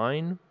be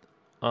fine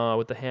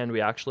with the hand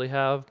we actually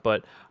have.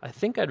 But I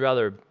think I'd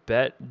rather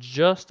bet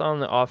just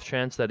on the off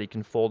chance that he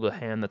can fold a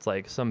hand that's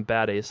like some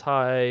bad ace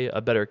high,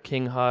 a better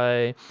king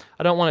high.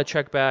 I don't want to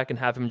check back and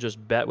have him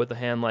just bet with a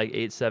hand like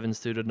 8-7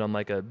 suited on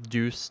like a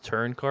deuce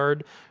turn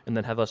card and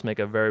then have us make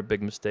a very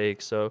big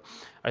mistake. So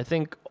I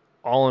think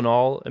all in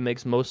all, it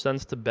makes most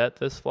sense to bet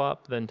this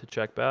flop than to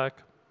check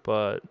back,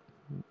 but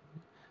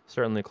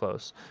certainly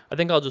close. I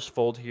think I'll just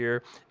fold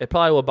here. It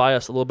probably will buy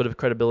us a little bit of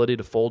credibility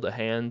to fold a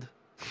hand.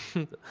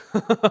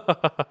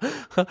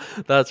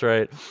 That's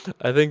right.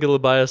 I think it'll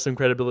buy us some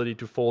credibility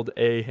to fold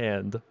a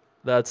hand.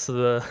 That's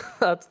the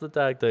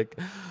tactic.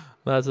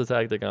 That's the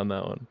tactic on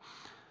that one.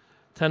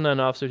 10-9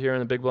 offsuit here in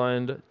the big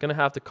blind. Gonna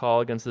have to call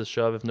against this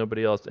shove if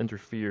nobody else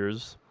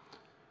interferes.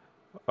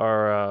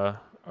 Our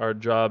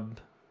job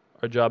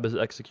as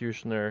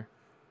executioner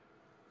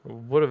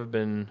would have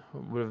been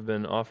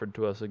offered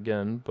to us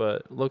again,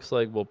 but looks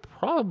like we'll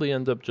probably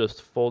end up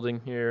just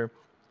folding here.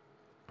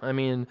 I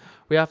mean,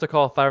 we have to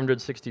call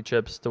 560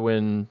 chips to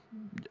win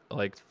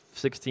like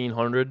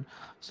 1,600,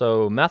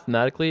 so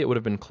mathematically it would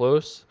have been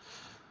close.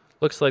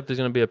 Looks like there's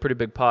going to be a pretty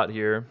big pot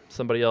here.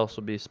 Somebody else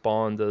will be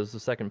spawned as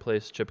the second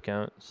place chip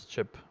count.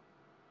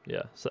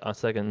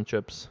 Second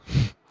chips.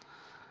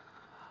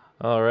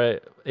 All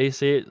right,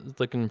 ace-8 is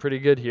looking pretty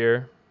good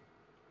here.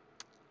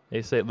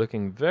 Ace-8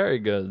 looking very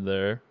good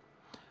there.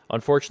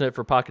 Unfortunate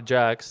for pocket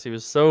jacks. He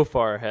was so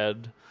far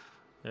ahead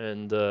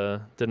and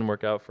didn't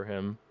work out for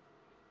him.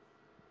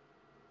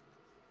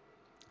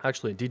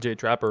 Actually, DJ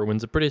Trapper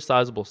wins a pretty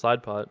sizable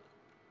side pot.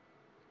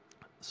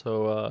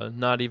 So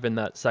not even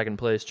that second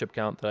place chip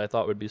count that I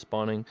thought would be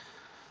spawning.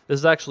 This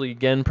is actually,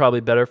 again,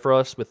 probably better for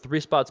us with 3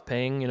 spots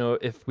paying. You know,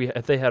 if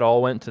they had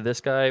all went to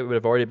this guy, we would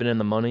have already been in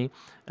the money.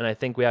 And I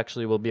think we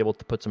actually will be able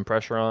to put some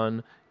pressure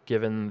on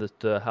given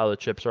how the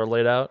chips are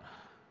laid out.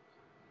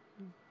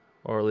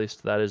 Or at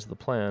least that is the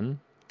plan.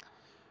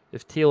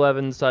 If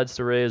T11 decides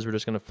to raise, we're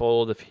just going to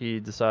fold. If he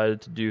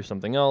decided to do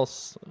something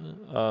else,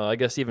 I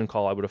guess even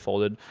call I would have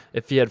folded.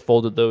 If he had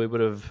folded, though, we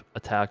would have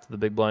attacked the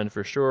big blind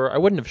for sure. I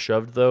wouldn't have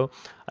shoved, though.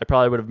 I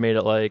probably would have made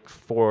it like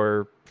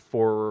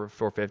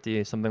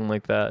 450, something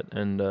like that,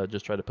 and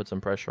just try to put some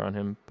pressure on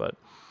him. But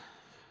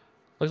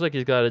looks like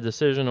he's got a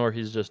decision, or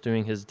he's just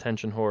doing his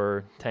attention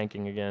whore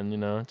tanking again, you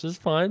know. It's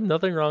just fine.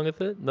 Nothing wrong with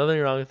it. Nothing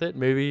wrong with it.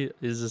 Maybe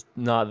he's just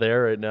not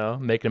there right now,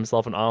 making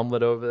himself an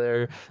omelet over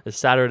there. It's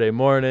Saturday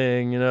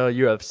morning, you know,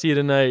 UFC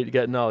tonight,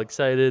 getting all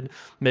excited,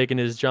 making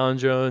his John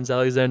Jones,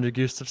 Alexander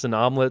Gustafsson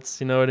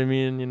omelets, you know what I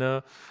mean, you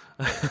know.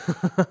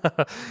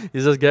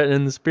 He's just getting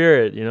in the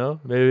spirit, you know.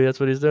 Maybe that's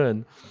what he's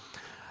doing.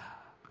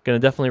 Going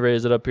to definitely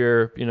raise it up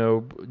here. You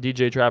know,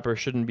 DJ Trapper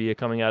shouldn't be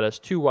coming at us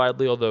too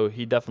widely, although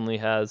he definitely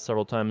has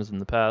several times in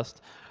the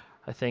past.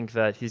 I think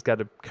that he's got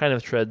to kind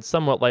of tread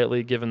somewhat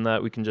lightly, given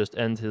that we can just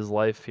end his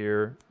life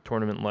here,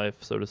 tournament life,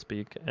 so to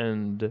speak,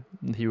 and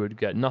he would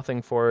get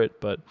nothing for it,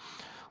 but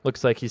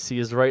looks like he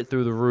sees right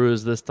through the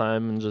ruse this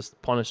time and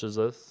just punishes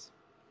us.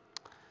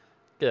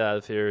 Get out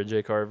of here,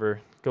 Jay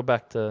Carver. Go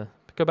back to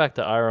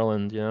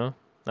Ireland, you know?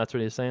 That's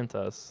what he's saying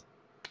to us.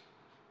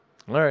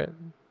 All right.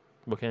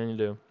 What can you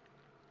do?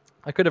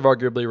 I could have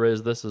arguably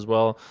raised this as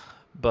well,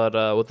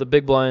 but with the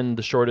big blind,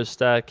 the shortest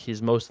stack,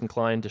 he's most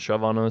inclined to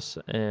shove on us,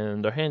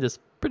 and our hand is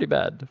pretty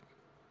bad.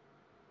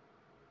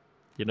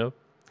 You know?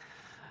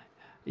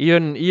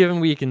 Even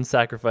we can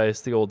sacrifice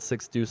the old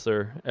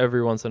 6-deucer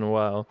every once in a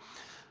while.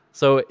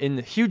 So in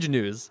huge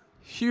news,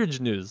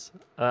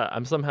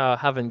 I'm somehow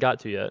haven't got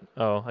to yet.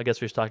 Oh, I guess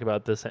we should talk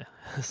about this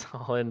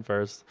all in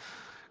first.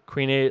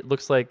 Queen 8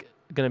 looks like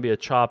going to be a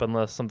chop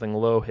unless something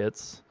low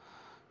hits.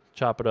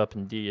 Chop it up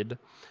indeed.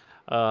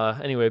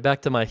 Anyway,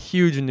 back to my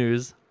huge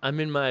news. I'm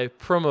in my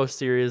promo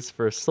series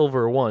for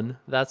Silver 1.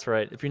 That's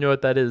right. If you know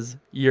what that is,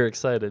 you're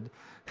excited.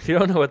 If you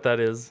don't know what that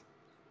is,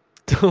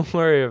 don't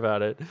worry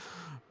about it.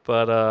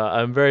 But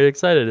I'm very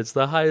excited. It's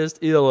the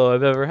highest ELO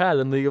I've ever had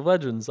in League of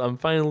Legends. I'm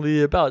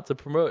finally about to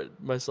promote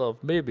myself,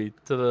 maybe,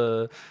 to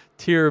the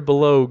tier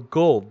below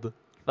gold.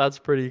 That's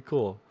pretty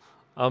cool.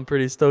 I'm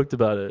pretty stoked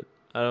about it.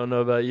 I don't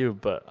know about you,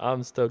 but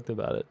I'm stoked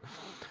about it.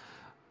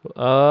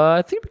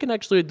 I think we can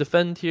actually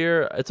defend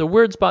here. It's a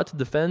weird spot to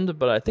defend,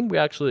 but I think we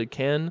actually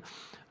can.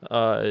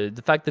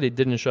 The fact that he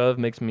didn't shove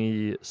makes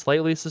me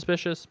slightly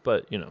suspicious,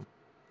 but, you know,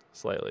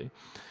 slightly.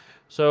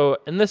 So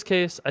in this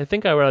case, I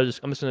think I'm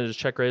just going to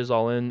check raise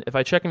all in. If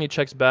I check and he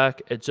checks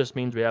back, it just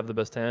means we have the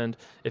best hand.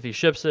 If he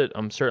ships it,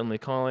 I'm certainly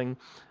calling.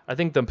 I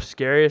think the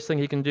scariest thing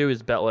he can do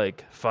is bet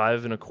like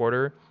 5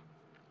 1/4.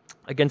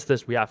 Against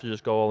this, we have to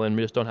just go all in.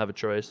 We just don't have a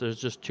choice. There's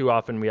just too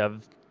often we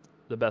have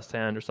the best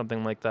hand or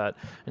something like that,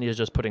 and he's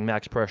just putting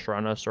max pressure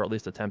on us, or at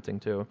least attempting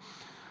to.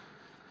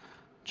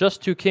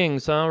 Just 2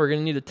 kings, huh? We're going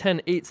to need a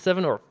 10, 8,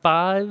 7, or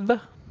 5.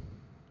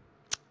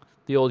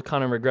 The old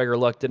Conor McGregor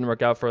luck didn't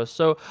work out for us.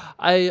 So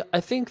I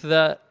think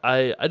that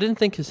I didn't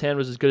think his hand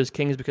was as good as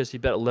kings because he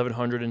bet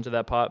 1,100 into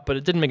that pot, but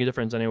it didn't make a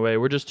difference anyway.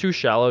 We're just too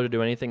shallow to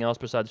do anything else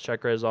besides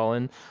check raise all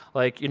in.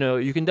 Like, you know,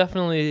 you can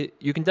definitely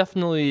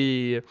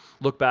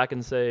look back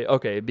and say,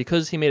 okay,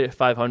 because he made it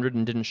 500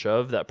 and didn't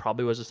shove, that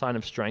probably was a sign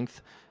of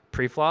strength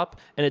pre-flop,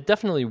 and it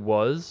definitely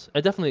was.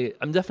 I definitely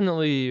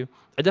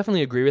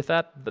agree with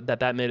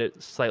that made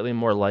it slightly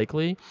more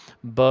likely,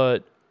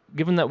 but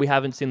given that we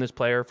haven't seen this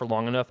player for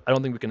long enough, I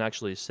don't think we can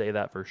actually say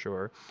that for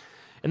sure.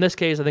 In this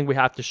case, I think we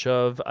have to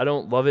shove. I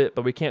don't love it,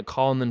 but we can't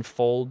call and then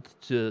fold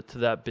to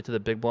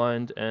the big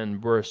blind,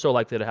 and we're so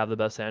likely to have the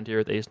best hand here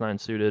with ace-9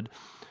 suited.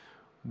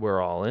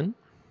 We're all in.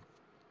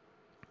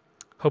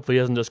 Hopefully he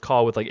doesn't just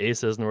call with like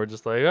aces and we're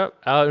just like, oh,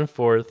 out and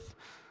forth.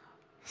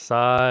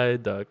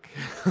 Side duck.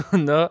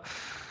 No,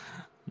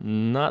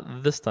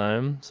 not this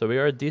time. So we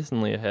are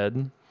decently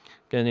ahead.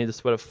 Gonna need to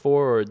sweat a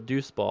 4 or a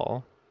deuce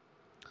ball.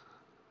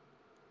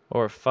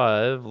 Or a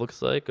 5,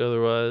 looks like,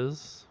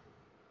 otherwise.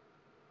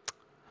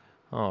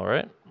 All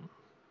right.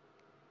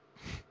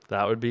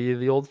 That would be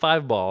the old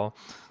 5 ball.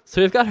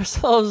 So we've got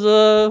ourselves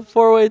a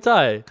 4-way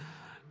tie.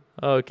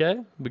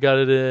 Okay, we got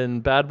it in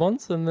bad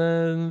once and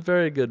then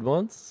very good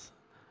once.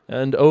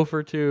 And 0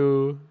 for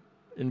 2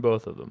 in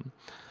both of them.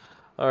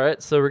 All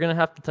right, so we're going to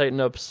have to tighten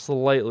up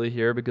slightly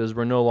here because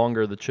we're no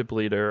longer the chip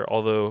leader,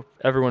 although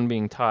everyone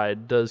being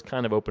tied does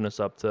kind of open us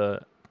up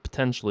to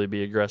potentially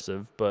be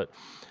aggressive. But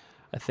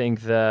I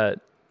think that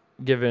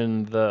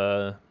given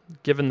the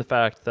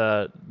fact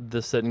that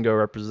the sit and go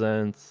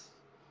represents,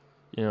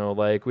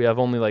 like we have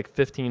only like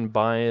 15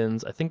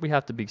 buy-ins, I think we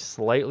have to be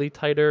slightly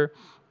tighter.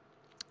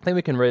 I think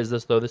we can raise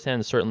this, though. This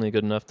hand is certainly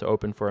good enough to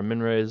open for a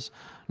min raise.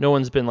 No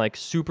one's been like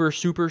super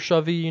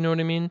shovey, you know what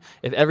I mean?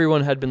 If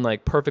everyone had been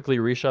like perfectly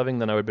reshoving,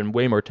 then I would have been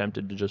way more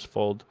tempted to just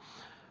fold.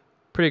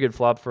 Pretty good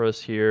flop for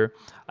us here.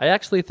 I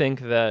actually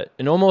think that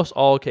in almost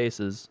all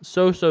cases,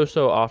 so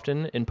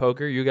often in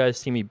poker, you guys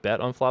see me bet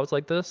on flops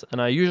like this,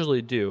 and I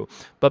usually do.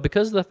 But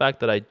because of the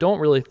fact that I don't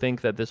really think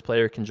that this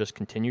player can just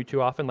continue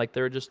too often, like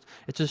it's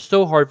just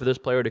so hard for this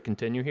player to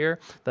continue here,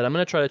 that I'm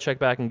going to try to check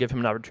back and give him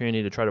an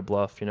opportunity to try to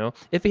bluff,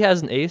 If he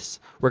has an ace,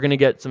 we're going to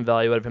get some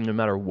value out of him no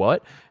matter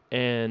what.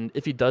 And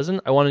if he doesn't,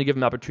 I want to give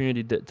him an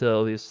opportunity to at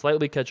least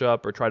slightly catch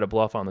up or try to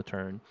bluff on the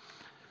turn.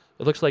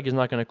 It looks like he's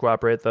not going to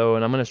cooperate, though,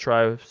 and I'm going to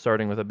try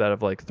starting with a bet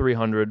of like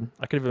 300.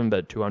 I could have even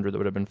bet 200. That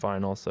would have been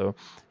fine also.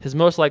 His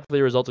most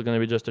likely result is going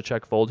to be just a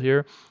check fold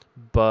here,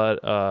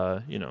 but,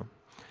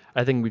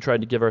 I think we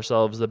tried to give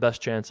ourselves the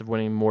best chance of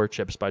winning more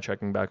chips by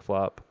checking back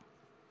flop.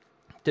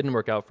 Didn't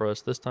work out for us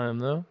this time,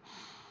 though.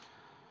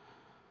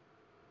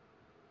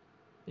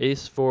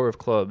 Ace 4 of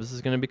clubs. This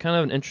is going to be kind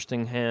of an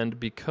interesting hand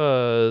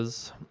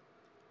because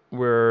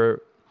we've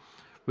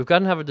got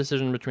to have a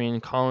decision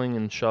between calling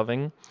and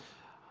shoving.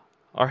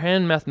 Our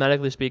hand,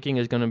 mathematically speaking,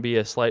 is going to be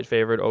a slight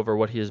favorite over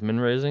what he is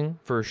min-raising,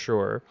 for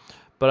sure.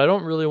 But I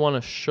don't really want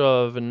to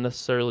shove and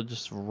necessarily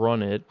just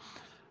run it.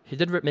 He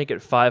did make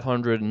it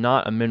 500,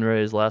 not a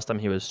min-raise last time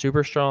he was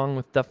super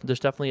strong. This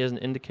definitely is an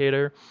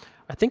indicator.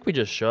 I think we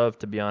just shove,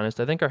 to be honest.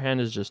 I think our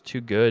hand is just too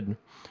good.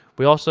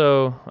 We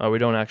also, we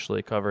don't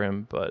actually cover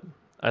him, but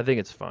I think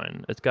it's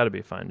fine. It's got to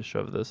be fine to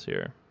shove this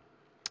here.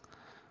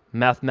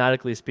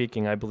 Mathematically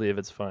speaking, I believe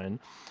it's fine.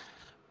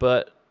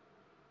 But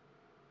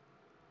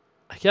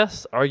I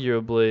guess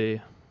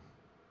arguably,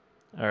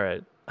 all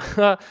right.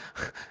 I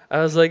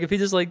was like, if he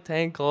just like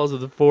tank calls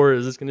with the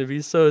fours, it's gonna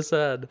be so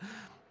sad.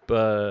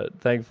 But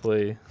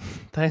thankfully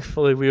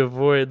we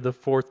avoid the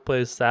fourth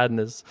place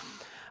sadness.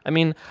 I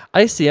mean,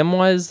 ICM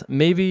wise,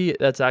 maybe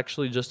that's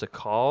actually just a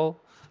call,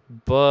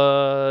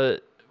 but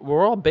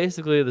we're all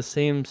basically the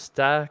same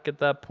stack at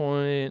that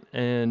point.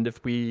 And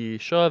if we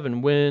shove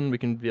and win, we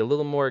can be a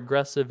little more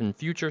aggressive in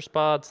future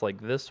spots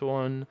like this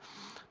one.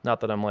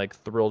 Not that I'm like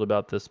thrilled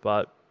about this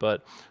spot,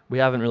 but we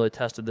haven't really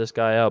tested this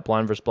guy out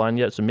blind versus blind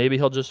yet. So maybe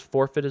he'll just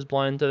forfeit his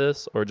blind to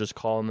this or just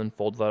call and then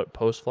fold that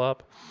post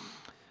flop.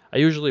 I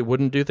usually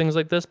wouldn't do things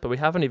like this, but we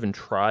haven't even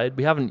tried.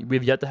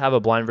 We've yet to have a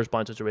blind versus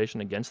blind situation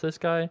against this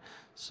guy.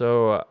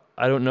 So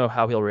I don't know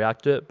how he'll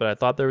react to it, but I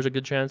thought there was a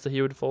good chance that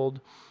he would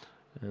fold.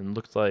 And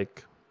looks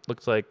like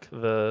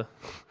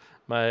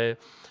my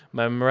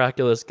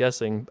miraculous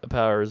guessing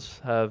powers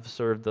have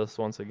served us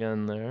once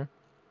again there.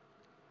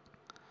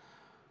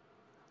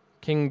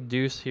 King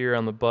deuce here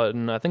on the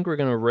button. I think we're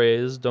going to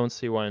raise. Don't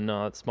see why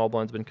not. Small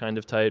blind's been kind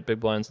of tight. Big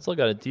blind's still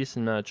got a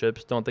decent amount of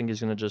chips. Don't think he's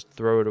going to just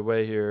throw it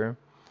away here.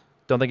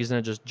 Don't think he's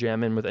going to just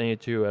jam in with any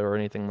two or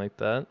anything like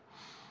that.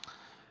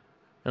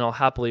 And I'll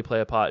happily play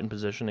a pot in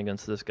position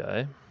against this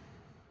guy.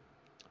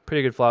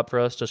 Pretty good flop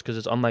for us just because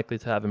it's unlikely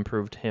to have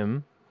improved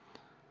him.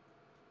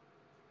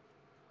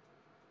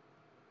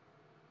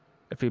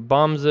 If he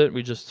bombs it,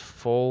 we just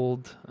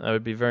fold. That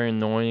would be very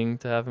annoying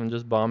to have him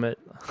just bomb it.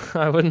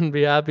 I wouldn't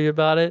be happy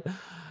about it.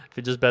 If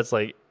he just bets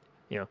like,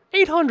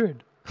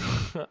 800.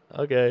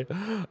 Okay,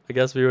 I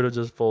guess we would have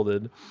just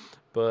folded.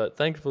 But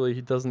thankfully,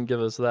 he doesn't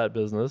give us that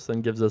business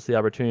and gives us the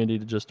opportunity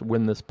to just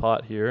win this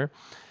pot here.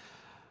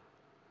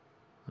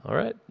 All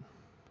right.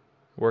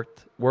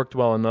 Worked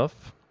well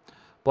enough.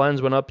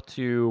 Blinds went up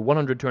to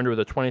 100, 200 with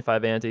a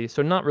 25 ante,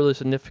 so not really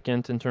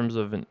significant in terms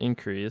of an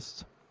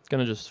increase.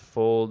 Gonna just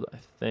fold, I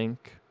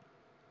think.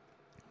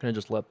 Gonna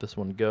just let this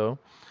one go.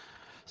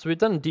 So we've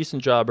done a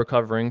decent job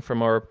recovering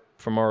from our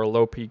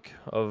low peak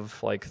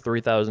of like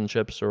 3,000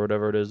 chips or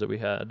whatever it is that we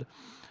had.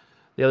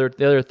 The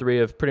other three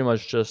have pretty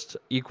much just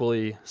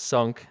equally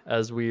sunk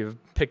as we've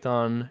picked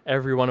on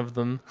every one of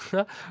them.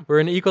 We're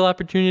an equal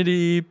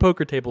opportunity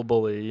poker table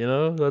bully,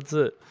 That's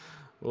it.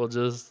 We'll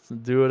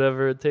just do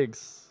whatever it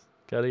takes.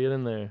 Gotta get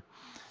in there.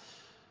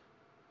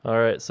 All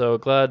right, so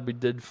glad we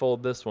did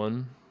fold this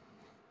one.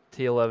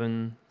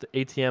 T11, the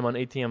ATM on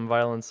ATM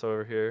violence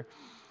over here.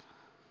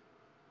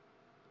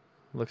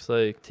 Looks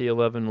like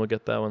T11 will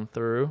get that one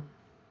through.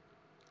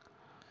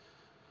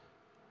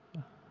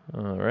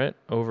 All right,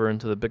 over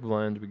into the big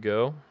blind we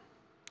go.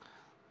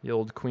 The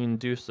old queen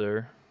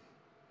deucer.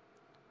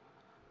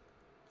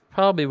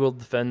 Probably will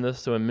defend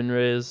this to a min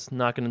raise.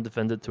 Not going to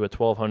defend it to a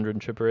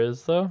 1,200 chip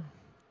raise though.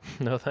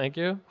 No, thank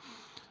you.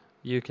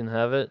 You can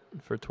have it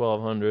for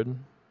 1,200.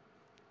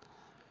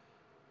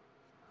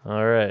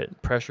 All right,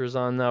 pressure's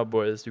on now,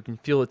 boys. You can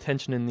feel the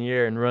tension in the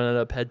air and run it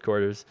up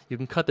headquarters. You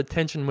can cut the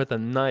tension with a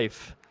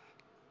knife.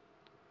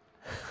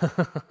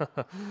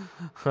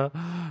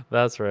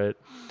 That's right.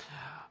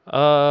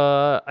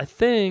 I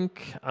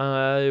think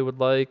I would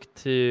like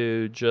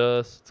to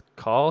just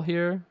call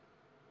here.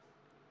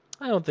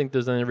 I don't think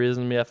there's any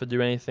reason we have to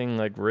do anything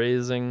like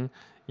raising.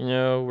 You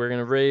know, we're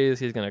going to raise.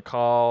 He's going to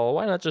call.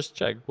 Why not just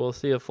check? We'll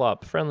see a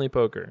flop. Friendly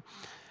poker.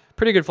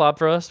 Pretty good flop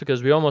for us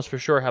because we almost for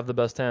sure have the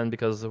best hand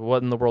because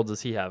what in the world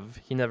does he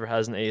have? He never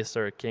has an ace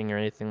or a king or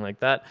anything like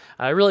that.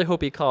 I really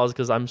hope he calls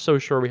because I'm so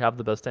sure we have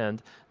the best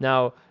hand.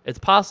 Now, it's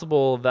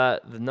possible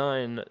that the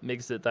 9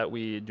 makes it that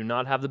we do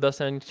not have the best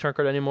hand turn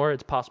card anymore.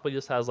 It's possible he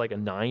just has like a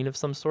 9 of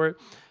some sort.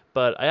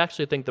 But I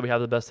actually think that we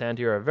have the best hand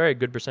here a very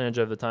good percentage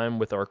of the time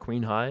with our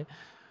queen high.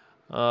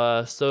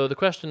 So the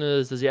question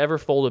is, does he ever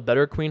fold a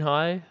better queen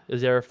high?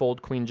 Does he ever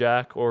fold queen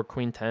jack or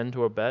queen 10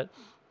 to a bet?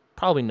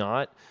 Probably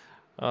not.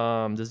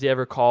 Does he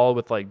ever call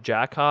with like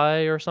jack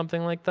high or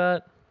something like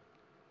that?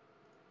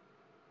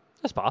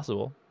 That's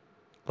possible.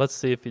 Let's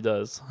see if he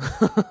does.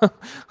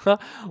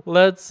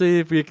 Let's see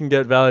if we can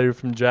get value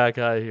from jack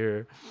high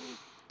here.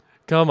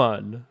 Come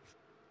on.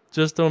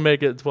 Just don't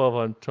make it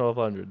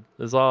 1200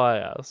 is all I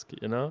ask,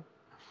 you know?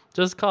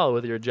 Just call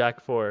with your jack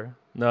 4.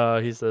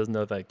 No, he says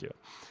no thank you.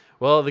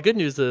 Well, the good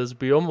news is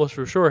we almost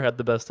for sure had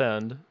the best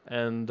hand,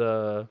 and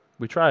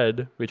we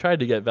tried. We tried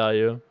to get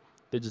value.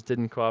 They just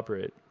didn't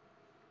cooperate.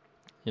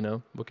 You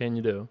know, what can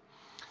you do?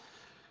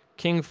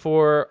 King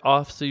 4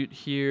 offsuit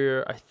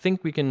here. I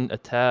think we can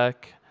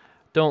attack.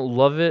 Don't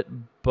love it,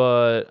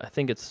 but I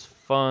think it's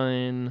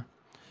fine.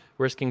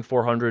 Risking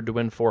 400 to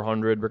win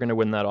 400. We're going to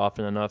win that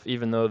often enough,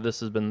 even though this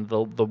has been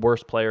the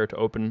worst player to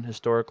open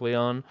historically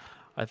on.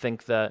 I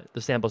think that the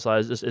sample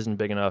size just isn't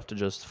big enough to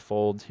just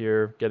fold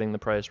here, getting the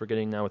price we're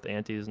getting now with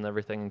antes and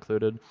everything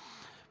included.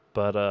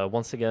 But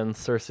once again,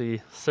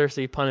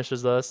 Cersei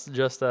punishes us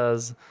just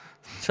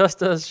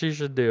as she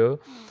should do.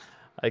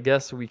 I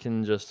guess we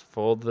can just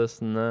fold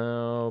this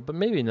now, but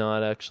maybe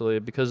not actually,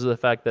 because of the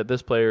fact that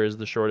this player is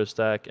the shortest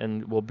stack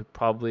and will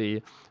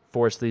probably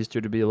force these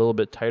two to be a little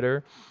bit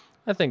tighter.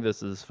 I think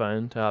this is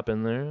fine to hop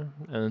in there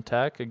and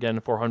attack. Again,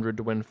 400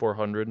 to win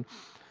 400.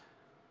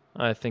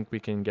 I think we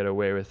can get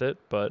away with it,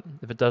 but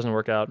if it doesn't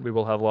work out, we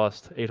will have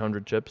lost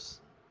 800 chips.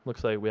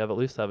 Looks like we have at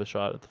least have a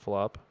shot at the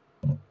flop.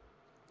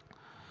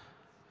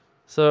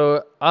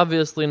 So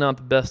obviously not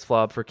the best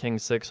flop for King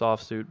 6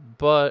 offsuit,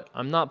 but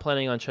I'm not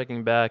planning on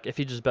checking back. If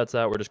he just bets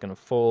out, we're just going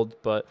to fold.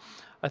 But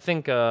I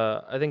think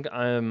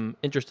I'm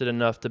interested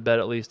enough to bet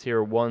at least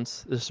here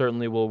once. This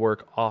certainly will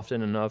work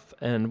often enough,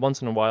 and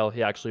once in a while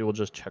he actually will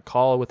just check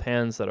call with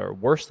hands that are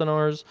worse than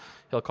ours.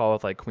 He'll call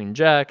with like Queen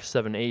Jack,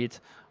 7-8.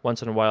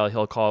 Once in a while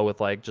he'll call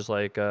with like just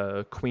like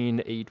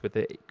Queen 8 with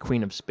the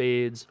Queen of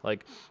Spades.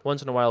 Like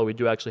once in a while we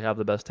do actually have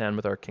the best hand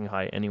with our King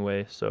High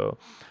anyway. So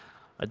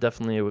I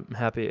definitely am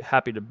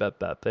happy to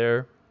bet that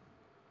there.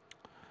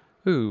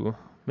 Ooh,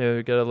 maybe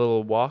we get a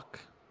little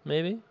walk.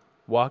 Maybe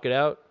walk it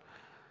out.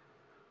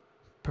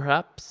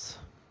 Perhaps.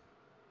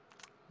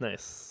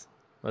 Nice.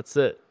 That's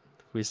it.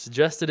 We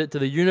suggested it to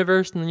the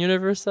universe, and the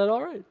universe said,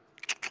 all right,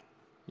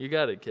 you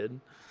got it,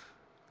 kid.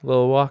 A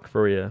little walk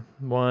for you.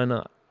 Why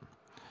not?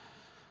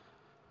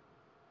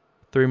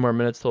 3 more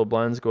minutes till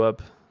blinds go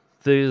up.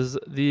 These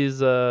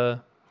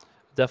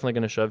definitely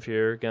going to shove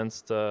here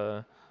against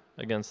the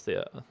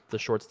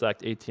short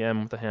stacked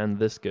ATM with a hand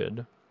this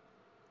good.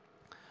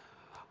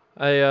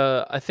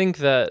 I think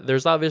that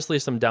there's obviously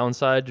some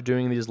downside to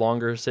doing these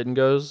longer sit and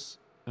goes.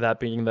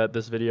 That being that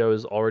this video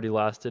has already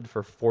lasted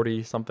for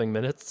 40 something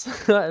minutes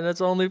and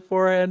it's only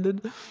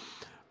 4-handed.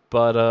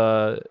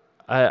 But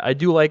I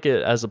do like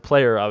it as a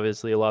player,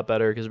 obviously, a lot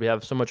better because we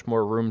have so much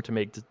more room to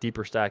make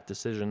deeper stack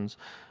decisions.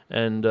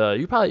 And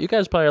you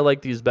guys probably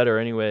like these better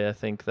anyway. I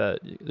think that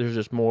there's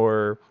just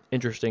more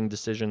interesting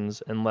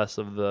decisions and less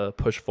of the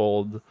push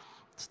fold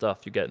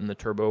stuff you get in the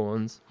turbo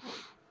ones.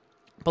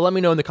 But let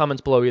me know in the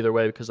comments below either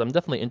way, because I'm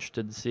definitely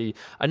interested to see.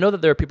 I know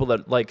that there are people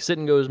that like sit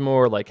and goes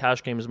more, like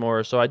cash games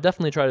more, so I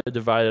definitely try to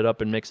divide it up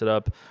and mix it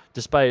up.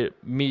 Despite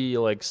me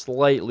like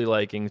slightly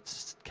liking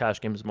cash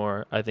games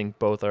more, I think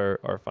both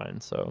are fine.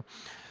 So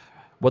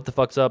what the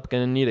fuck's up?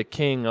 Gonna need a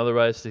king,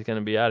 otherwise he's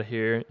gonna be out of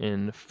here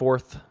in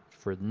 4th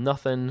for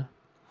nothing.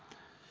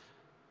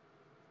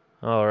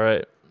 All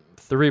right,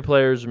 3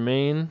 players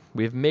remain.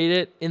 We've made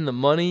it in the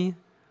money.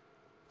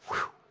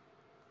 Whew.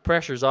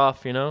 Pressure's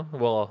off, you know.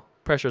 Well,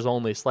 pressure's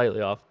only slightly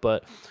off,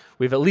 but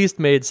we've at least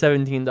made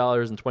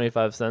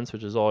 $17.25,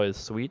 which is always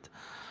sweet.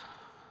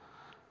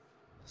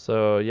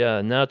 So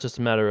yeah, now it's just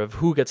a matter of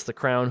who gets the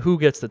crown, who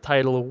gets the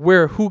title,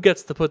 who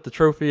gets to put the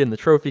trophy in the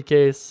trophy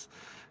case.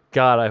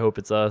 God, I hope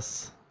it's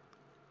us.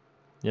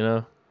 You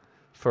know,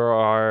 for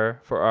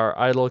our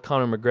idol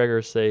Conor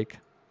McGregor's sake.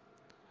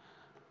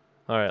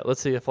 All right,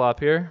 let's see a flop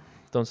here.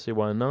 Don't see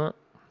why not.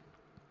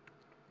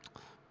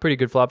 Pretty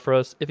good flop for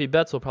us. If he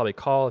bets, we'll probably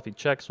call. If he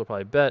checks, we'll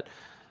probably bet.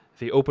 If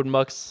he open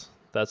mucks,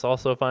 that's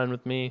also fine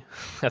with me.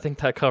 I think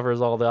that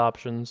covers all the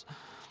options.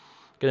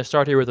 Going to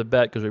start here with a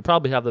bet because we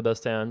probably have the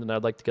best hand, and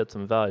I'd like to get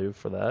some value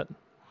for that.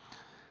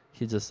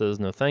 He just says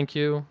no thank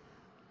you,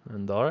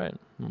 and all right,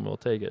 we'll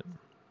take it.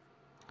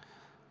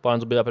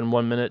 Bonds will be up in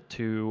 1 minute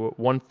to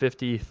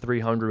 150,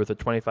 300 with a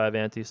 25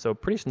 ante, so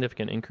pretty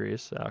significant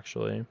increase,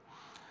 actually.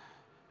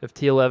 If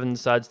T11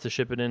 decides to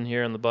ship it in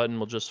here on the button,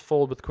 we'll just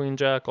fold with Queen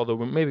Jack, although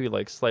we may be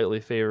like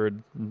slightly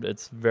favored.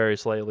 It's very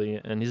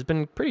slightly, and he's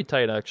been pretty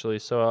tight actually,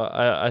 so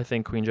I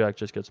think Queen Jack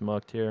just gets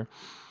mucked here.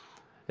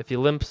 If he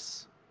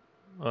limps,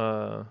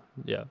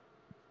 yeah.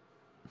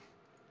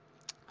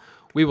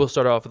 We will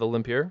start off with a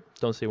limp here.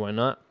 Don't see why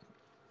not.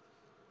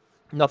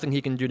 Nothing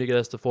he can do to get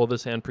us to fold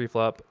this hand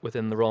pre-flop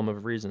within the realm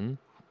of reason.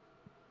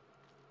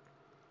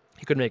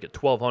 He could make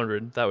it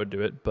 1200, that would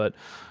do it, but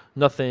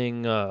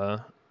nothing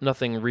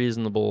nothing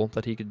reasonable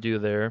that he could do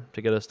there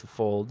to get us to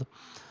fold.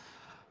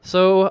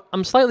 So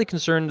I'm slightly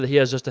concerned that he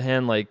has just a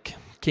hand like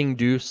King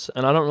Deuce,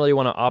 and I don't really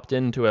want to opt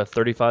into a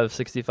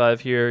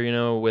 35-65 here, you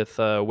know, with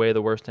way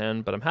the worst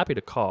hand, but I'm happy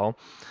to call.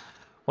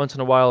 Once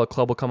in a while, a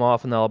club will come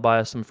off and that'll buy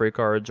us some free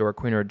cards, or a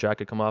queen or a jack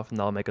could come off and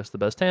that'll make us the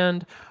best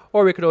hand.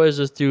 Or we could always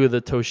just do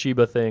the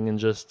Toshiba thing and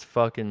just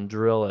fucking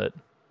drill it.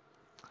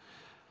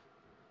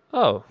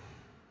 Oh,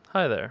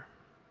 hi there.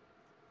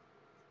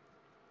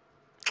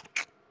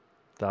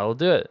 That'll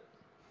do it.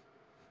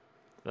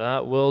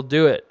 That will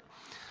do it.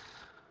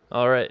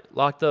 All right,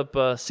 locked up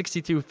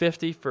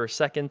 62.50 for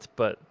second,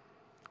 but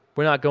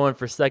we're not going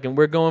for second.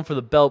 We're going for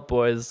the belt,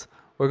 boys.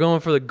 We're going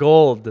for the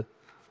gold.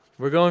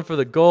 We're going for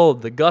the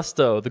gold, the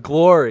gusto, the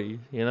glory,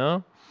 you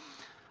know?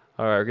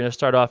 All right, we're going to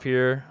start off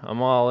here.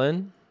 I'm all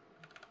in.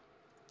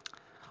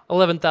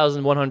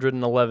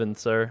 11,111,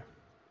 sir.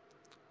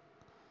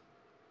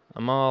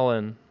 I'm all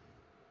in.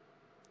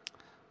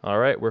 All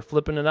right, we're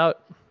flipping it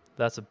out.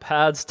 That's a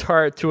bad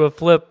start to a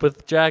flip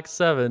with Jack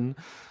 7.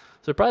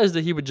 Surprised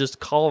that he would just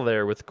call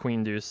there with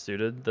Queen Deuce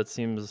suited. That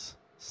seems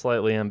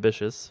slightly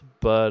ambitious,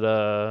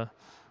 but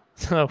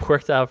it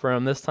worked out for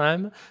him this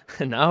time.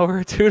 And now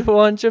we're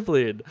 2-1 chip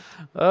lead.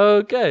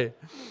 Okay.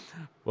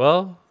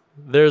 Well,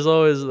 there's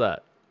always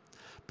that.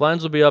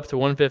 Blinds will be up to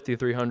 150,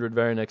 300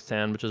 very next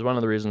hand, which is one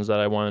of the reasons that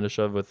I wanted to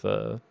shove with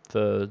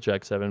the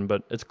Jack 7,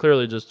 but it's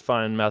clearly just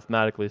fine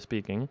mathematically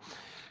speaking.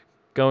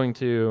 Going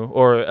to,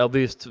 or at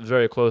least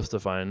very close to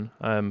fine.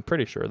 I'm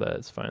pretty sure that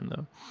it's fine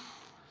though.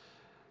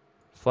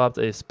 Flopped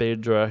a spade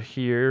draw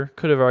here.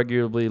 Could have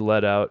arguably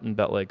led out and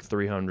bet like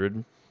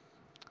 300.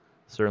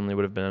 Certainly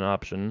would have been an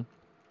option.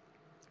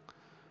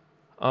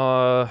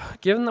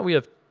 Given that we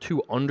have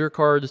 2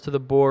 undercards to the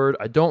board,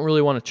 I don't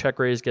really want to check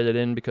raise, get it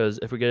in, because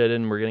if we get it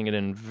in, we're getting it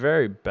in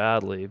very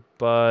badly.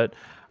 But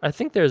I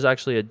think there's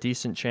actually a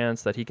decent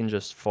chance that he can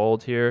just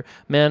fold here.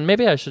 Man,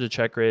 maybe I should have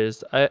check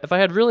raised. If I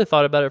had really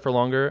thought about it for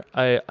longer,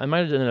 I might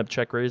have ended up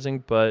check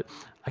raising, but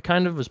I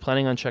kind of was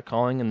planning on check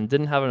calling and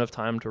didn't have enough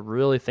time to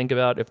really think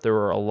about if there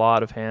were a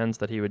lot of hands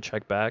that he would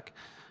check back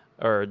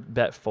or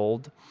bet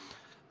fold.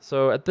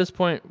 So at this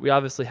point, we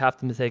obviously have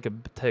to make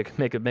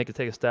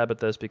a stab at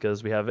this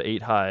because we have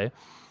 8 high,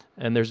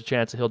 and there's a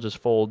chance that he'll just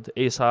fold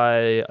ace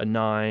high, a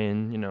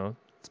 9, you know.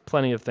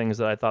 Plenty of things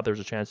that I thought there was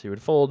a chance he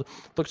would fold.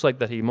 Looks like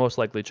that he most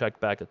likely checked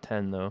back at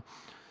 10 though.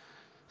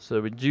 So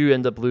we do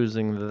end up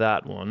losing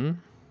that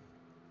one.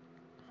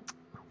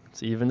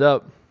 It's evened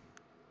up.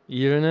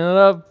 Even it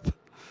up.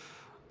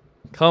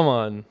 Come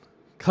on.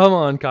 Come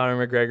on,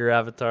 Conor McGregor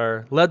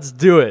avatar. Let's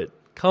do it.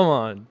 Come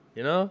on.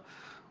 You know?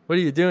 What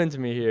are you doing to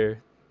me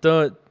here?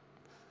 Don't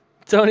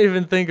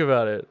even think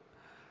about it.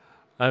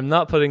 I'm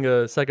not putting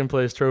a second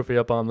place trophy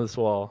up on this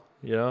wall,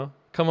 you know?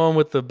 Come home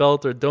with the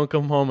belt or don't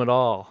come home at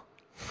all.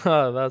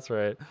 That's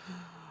right.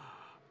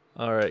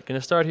 All right, going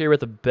to start here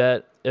with a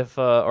bet. If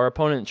our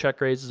opponent check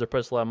raises or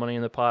puts a lot of money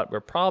in the pot, we're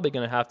probably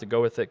going to have to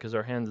go with it because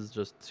our hand is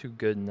just too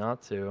good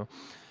not to.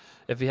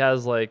 If he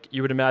has, like,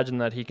 you would imagine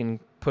that he can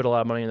put a lot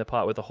of money in the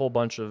pot with a whole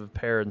bunch of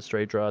pair and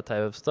straight draw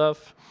type of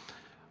stuff,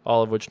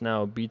 all of which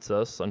now beats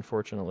us,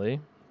 unfortunately.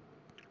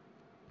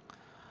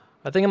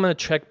 I think I'm going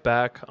to check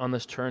back on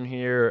this turn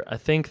here. I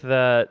think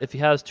that if he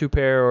has 2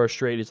 pair or a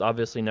straight, he's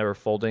obviously never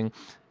folding.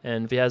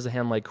 And if he has a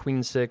hand like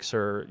Queen 6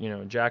 or, you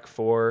know, Jack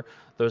 4,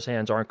 those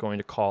hands aren't going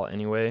to call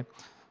anyway.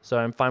 So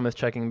I'm fine with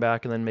checking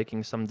back and then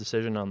making some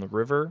decision on the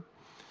river.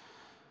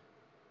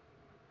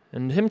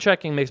 And him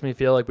checking makes me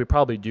feel like we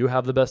probably do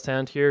have the best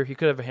hand here. He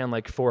could have a hand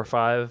like 4 or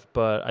 5,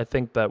 but I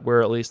think that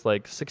we're at least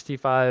like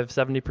 65,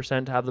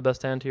 70% to have the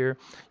best hand here.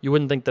 You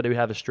wouldn't think that he would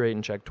have a straight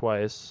and check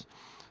twice.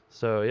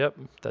 So, yep,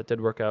 that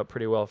did work out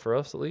pretty well for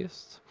us, at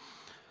least.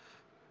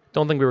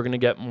 Don't think we were going to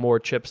get more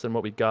chips than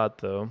what we got,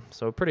 though.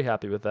 So, pretty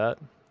happy with that.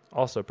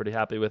 Also pretty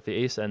happy with the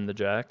ace and the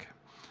jack.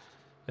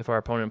 If our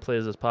opponent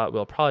plays this pot,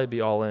 we'll probably be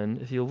all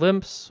in. If he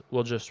limps,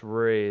 we'll just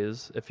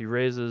raise. If he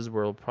raises,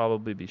 we'll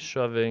probably be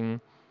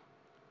shoving.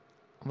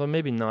 Although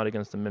maybe not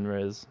against a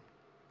min-raise.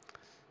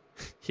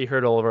 He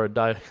heard all of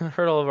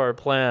our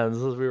plans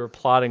as we were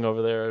plotting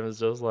over there and was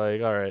just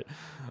like, all right,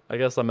 I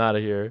guess I'm out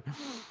of here.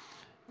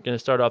 Going to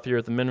start off here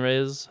with the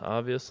min-raise,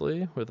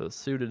 obviously, with a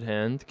suited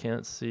hand.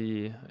 Can't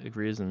see a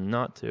reason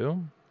not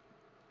to.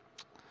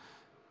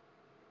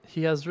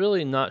 He has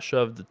really not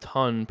shoved a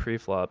ton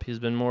pre-flop. He's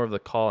been more of the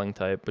calling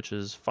type, which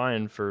is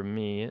fine for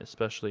me,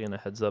 especially in a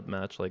heads-up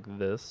match like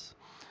this.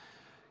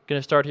 Going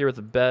to start here with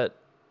a bet.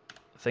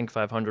 I think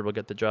 500 will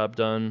get the job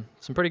done.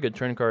 Some pretty good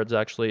turn cards,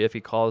 actually, if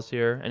he calls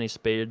here. Any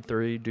spade,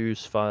 3,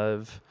 deuce,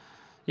 5.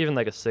 Even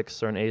like a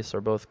 6 or an ace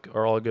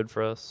are all good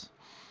for us.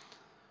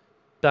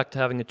 Back to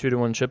having a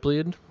 2-1 chip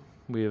lead.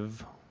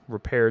 We've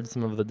repaired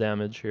some of the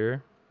damage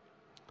here.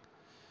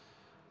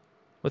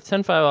 With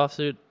 10-5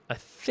 offsuit, I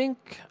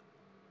think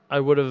I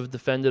would have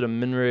defended a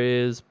min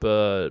raise,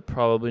 but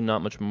probably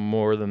not much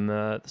more than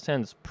that. This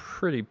hand is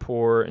pretty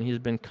poor, and he's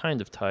been kind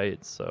of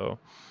tight, so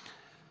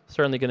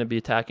certainly going to be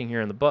attacking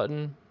here on the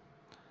button.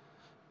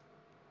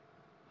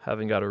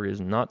 Haven't got a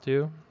reason not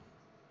to.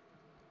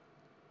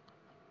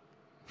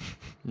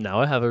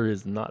 Now I have a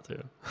reason not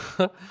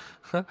to.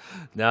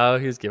 Now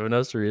he's given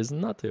us a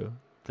reason not to.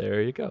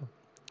 There you go.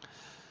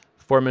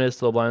 4 minutes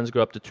till the blinds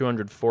go up to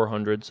 200,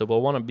 400, so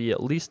we'll want to be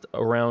at least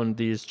around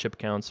these chip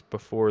counts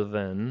before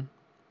then.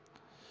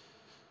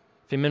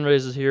 If he min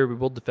raises here, we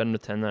will defend the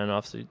 10-9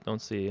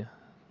 offsuit.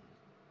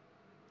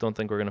 Don't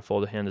think we're going to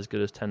fold a hand as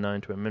good as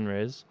 10-9 to a min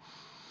raise.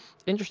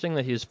 Interesting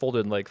that he's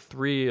folded like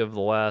 3 of the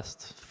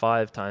last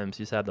 5 times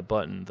he's had the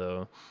button,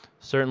 though.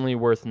 Certainly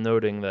worth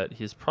noting that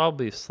he's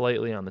probably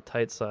slightly on the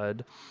tight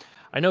side.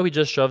 I know he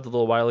just shoved a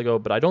little while ago,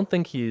 but I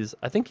think he's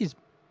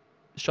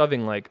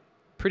shoving like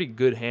pretty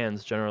good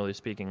hands, generally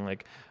speaking.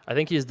 Like, I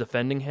think he's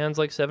defending hands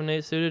like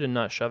 7-8 suited and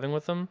not shoving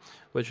with them,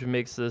 which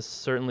makes this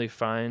certainly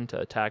fine to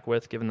attack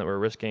with, given that we're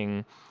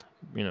risking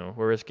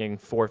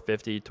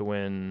 450 to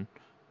win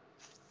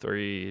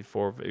 3,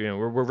 4.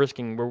 We're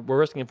risking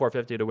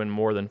 450 to win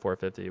more than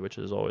 450, which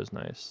is always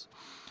nice.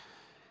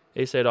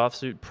 Ace-8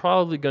 offsuit,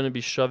 probably going to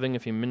be shoving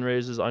if he min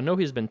raises. I know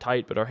he's been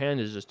tight, but our hand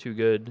is just too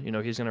good.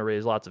 He's going to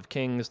raise lots of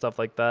kings, stuff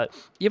like that.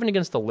 Even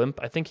against the limp,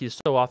 I think he's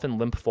so often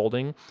limp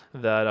folding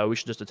that we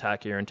should just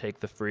attack here and take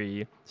the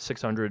free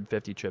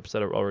 650 chips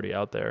that are already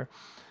out there.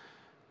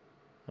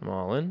 I'm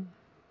all in.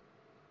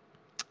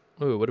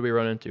 Ooh, what do we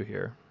run into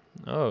here?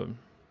 Oh.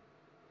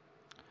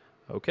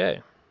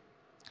 Okay.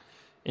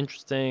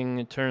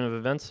 Interesting turn of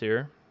events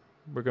here.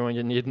 We're going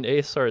to need an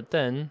ace or a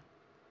 10.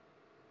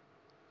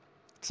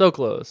 So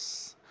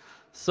close,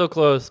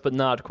 but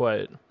not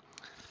quite.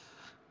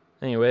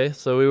 Anyway,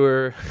 so we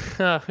were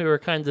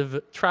kind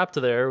of trapped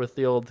there with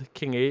the old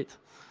king 8,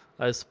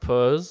 I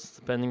suppose,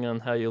 depending on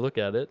how you look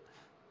at it.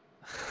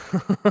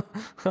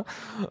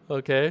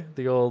 Okay,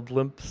 the old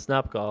limp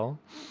snap call.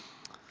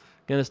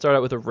 Gonna start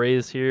out with a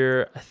raise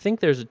here. I think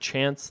there's a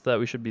chance that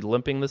we should be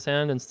limping this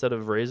hand instead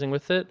of raising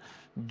with it,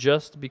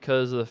 just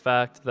because of the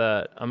fact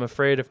that I'm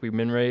afraid if we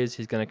min raise,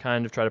 he's going to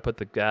kind of try to put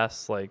the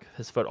gas, like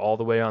his foot all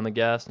the way on the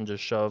gas and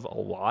just shove a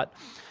lot.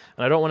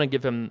 And I don't want to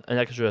give him an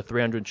extra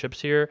 300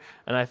 chips here.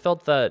 And I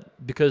felt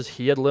that because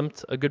he had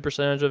limped a good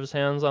percentage of his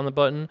hands on the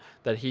button,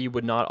 that he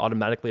would not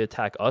automatically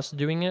attack us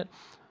doing it.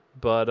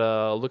 But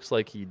looks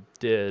like he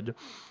did.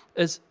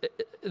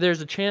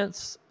 There's a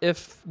chance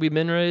if we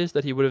min raise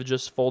that he would have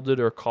just folded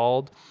or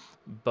called,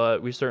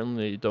 but we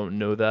certainly don't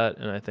know that,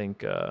 and I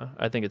think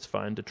it's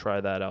fine to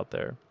try that out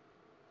there.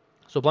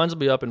 So blinds will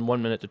be up in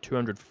 1 minute to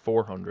 200,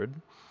 400.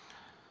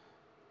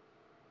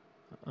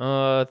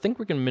 I think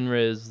we can min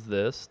raise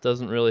this.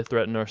 Doesn't really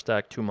threaten our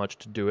stack too much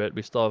to do it.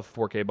 We still have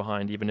 4K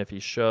behind, even if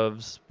he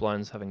shoves.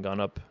 Blinds haven't gone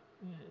up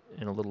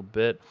in a little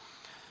bit.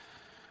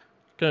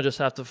 Gonna just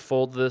have to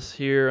fold this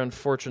here,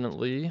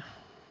 unfortunately.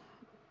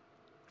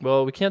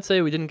 Well, we can't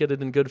say we didn't get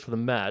it in good for the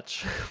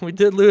match. We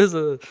did lose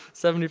a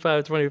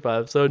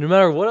 75-25, so no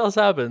matter what else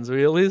happens,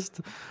 we at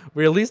least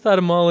had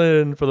him all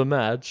in for the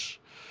match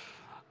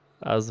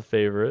as the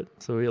favorite.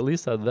 So we at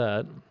least had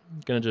that.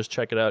 Gonna just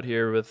check it out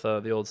here with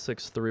the old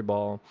 6-3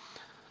 ball.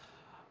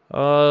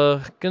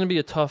 Gonna be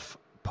a tough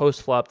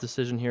post-flop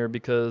decision here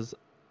because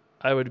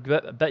I would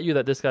bet you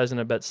that this guy's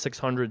gonna bet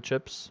 600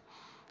 chips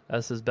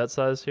as his bet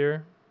size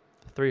here.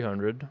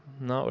 300,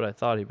 not what I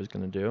thought he was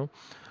gonna do.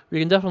 We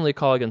can definitely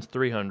call against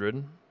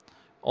 300.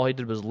 All he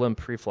did was limp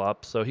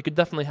pre-flop, so he could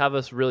definitely have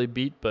us really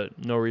beat,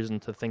 but no reason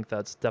to think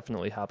that's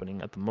definitely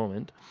happening at the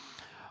moment.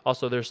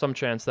 Also, there's some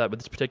chance that with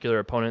this particular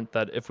opponent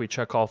that if we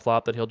check call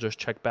flop, that he'll just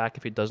check back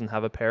if he doesn't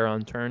have a pair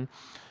on turn.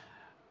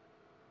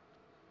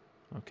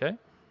 Okay.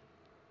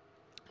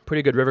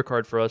 Pretty good river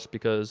card for us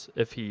because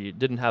if he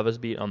didn't have us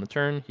beat on the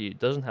turn, he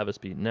doesn't have us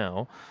beat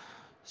now.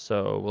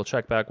 So we'll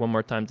check back one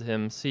more time to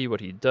him, see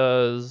what he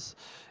does.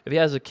 If he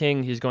has a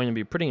king, he's going to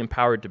be pretty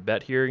empowered to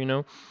bet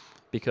here,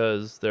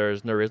 because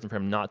there's no reason for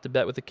him not to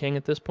bet with a king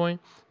at this point.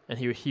 And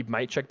he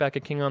might check back a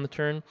king on the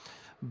turn.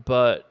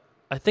 But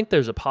I think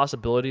there's a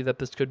possibility that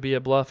this could be a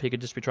bluff. He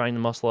could just be trying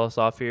to muscle us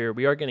off here.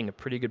 We are getting a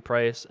pretty good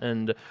price.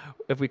 And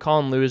if we call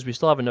and lose, we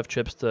still have enough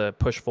chips to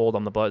push fold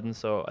on the button.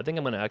 So I think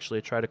I'm going to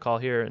actually try to call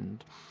here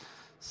and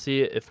see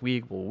if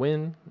we will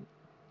win.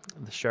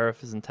 The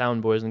sheriff is in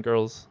town, boys and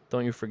girls.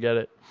 Don't you forget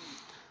it.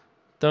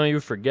 Don't you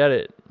forget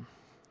it.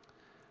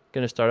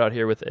 Going to start out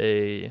here with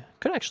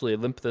could actually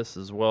limp this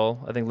as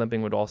well. I think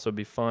limping would also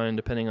be fine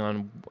depending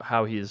on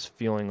how he's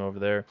feeling over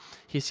there.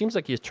 He seems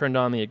like he's turned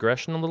on the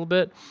aggression a little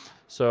bit.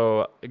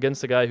 So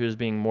against a guy who's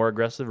being more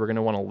aggressive, we're going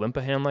to want to limp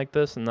a hand like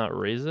this and not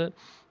raise it.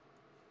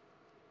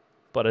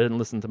 But I didn't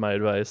listen to my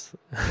advice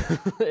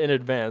in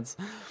advance.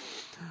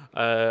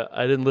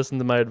 I didn't listen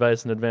to my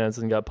advice in advance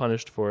and got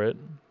punished for it.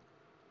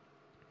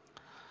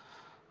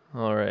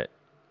 All right.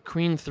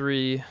 Queen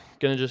 3,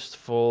 gonna just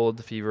fold.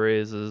 If he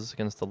raises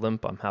against the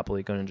limp, I'm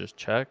happily gonna just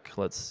check.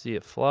 Let's see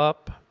it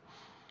flop.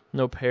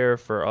 No pair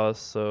for us,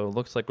 so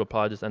looks like we'll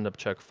probably just end up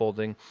check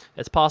folding.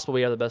 It's possible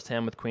we have the best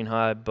hand with queen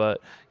high,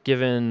 but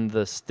given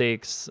the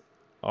stakes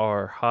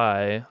are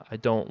high, I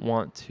don't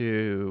want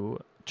to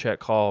check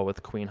call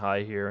with queen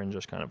high here and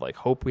just kind of like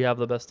hope we have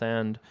the best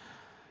hand.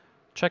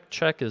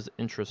 Check is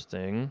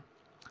interesting.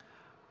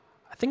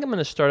 I think I'm going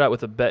to start out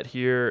with a bet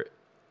here.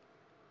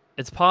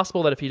 It's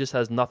possible that if he just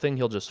has nothing,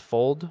 he'll just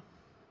fold.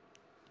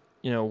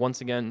 You know, once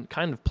again,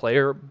 kind of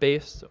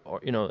player-based, or,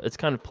 you know, it's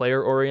kind of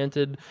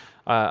player-oriented.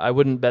 I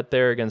wouldn't bet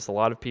there against a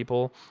lot of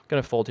people. I'm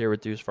going to fold here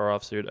with deuce far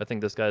offsuit. I think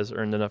this guy's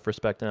earned enough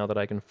respect now that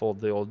I can fold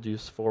the old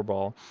deuce 4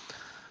 ball.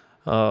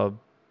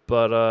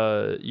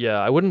 Yeah,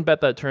 I wouldn't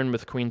bet that turn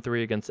with queen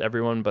 3 against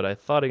everyone, but I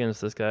thought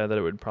against this guy that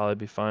it would probably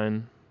be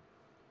fine.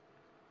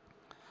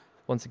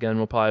 Once again,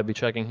 we'll probably be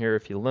checking here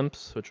if he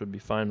limps, which would be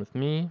fine with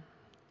me.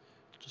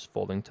 Just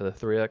folding to the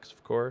 3x,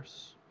 of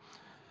course.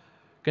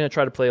 Going to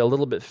try to play a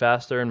little bit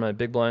faster in my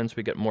big blinds.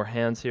 We get more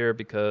hands here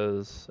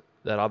because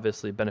that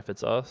obviously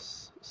benefits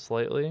us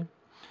slightly.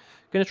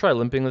 Going to try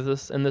limping with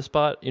this in this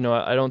spot. You know,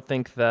 I don't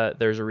think that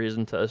there's a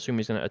reason to assume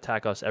he's going to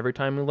attack us every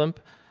time we limp.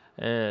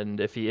 And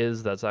if he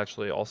is, that's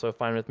actually also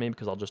fine with me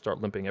because I'll just start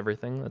limping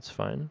everything. That's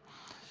fine.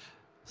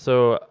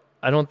 So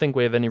I don't think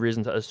we have any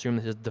reason to assume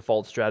that his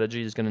default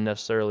strategy is going to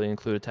necessarily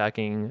include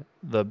attacking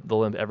the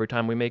limp every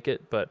time we make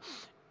it. But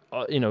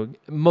you know,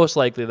 most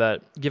likely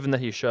that, given that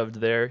he shoved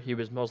there, he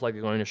was most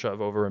likely going to shove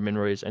over a min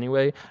raise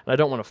anyway, and I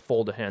don't want to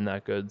fold a hand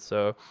that good,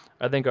 so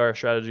I think our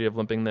strategy of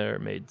limping there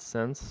made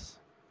sense.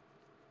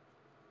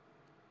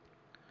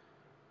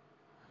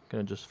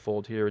 Gonna just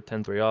fold here with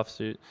 10-3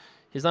 offsuit.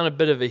 He's on a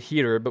bit of a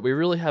heater, but we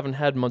really haven't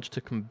had much to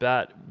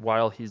combat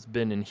while he's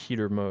been in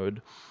heater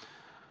mode.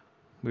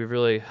 We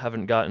really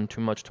haven't gotten too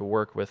much to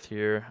work with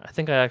here. I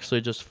think I actually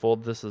just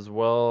fold this as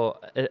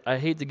well. I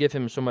hate to give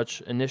him so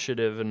much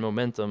initiative and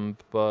momentum,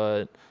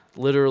 but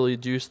literally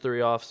deuce 3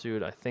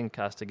 offsuit I think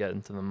has to get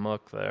into the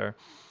muck there.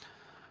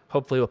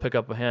 Hopefully he'll pick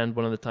up a hand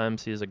one of the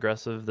times he's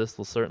aggressive. This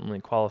will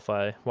certainly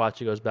qualify. Watch,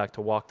 he goes back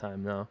to walk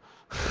time now.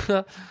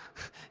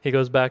 He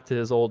goes back to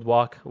his old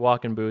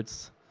walking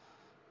boots.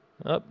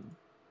 Up.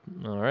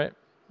 All right.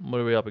 What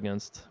are we up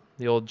against?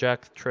 The old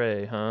jack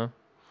tray, huh?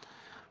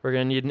 We're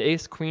going to need an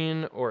ace,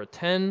 queen, or a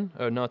 10.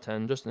 Oh, not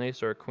 10, just an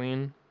ace or a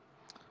queen.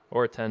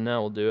 Or a 10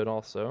 now will do it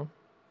also.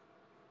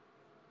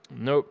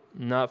 Nope,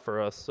 not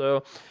for us.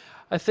 So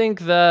I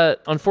think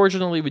that,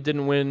 unfortunately, we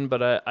didn't win,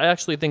 but I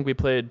actually think we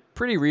played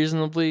pretty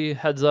reasonably,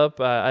 heads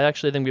up. I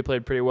actually think we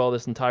played pretty well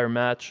this entire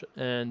match.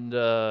 And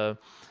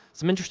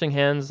some interesting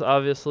hands,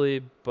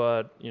 obviously,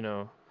 but, you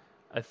know,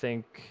 I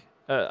think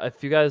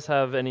if you guys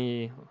have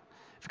any...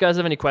 If you guys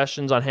have any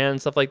questions on hand,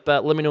 stuff like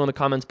that, let me know in the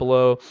comments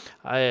below.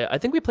 I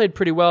think we played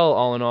pretty well,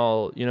 all in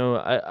all. You know,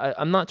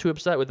 I'm not too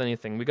upset with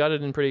anything. We got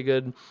it in pretty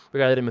good. We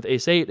got it in with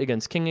ace 8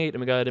 against king 8,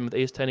 and we got it in with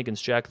ace 10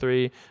 against jack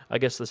 3. I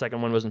guess the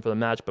second one wasn't for the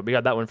match, but we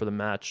got that one for the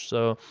match.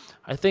 So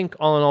I think,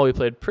 all in all, we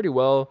played pretty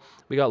well.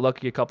 We got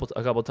lucky a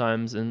couple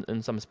times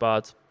in some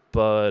spots,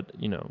 but,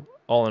 you know,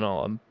 all in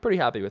all, I'm pretty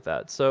happy with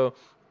that. So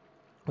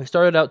we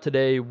started out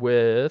today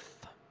with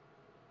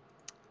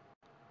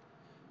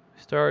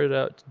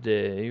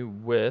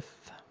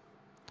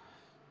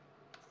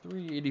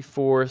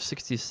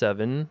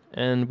 384.67,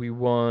 and we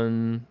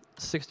won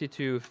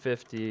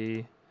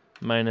 62.50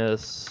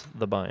 minus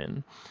the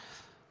buy-in.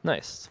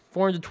 Nice.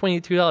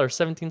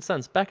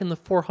 $422.17, back in the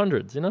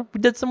 400s, you know? We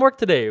did some work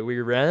today.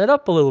 We ran it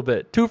up a little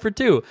bit. 2 for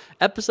 2.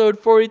 Episode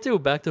 42,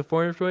 back to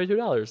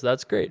 $422.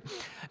 That's great.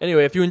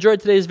 Anyway, if you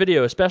enjoyed today's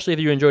video, especially if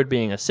you enjoyed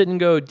being a sit and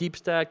go, deep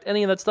stacked,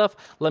 any of that stuff,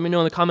 let me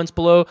know in the comments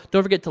below.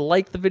 Don't forget to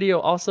like the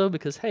video also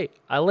because, hey,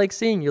 I like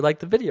seeing you like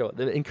the video. It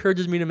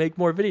encourages me to make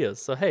more videos.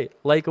 So, hey,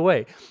 like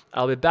away.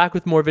 I'll be back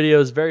with more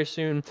videos very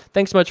soon.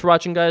 Thanks so much for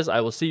watching, guys.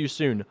 I will see you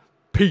soon.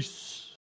 Peace.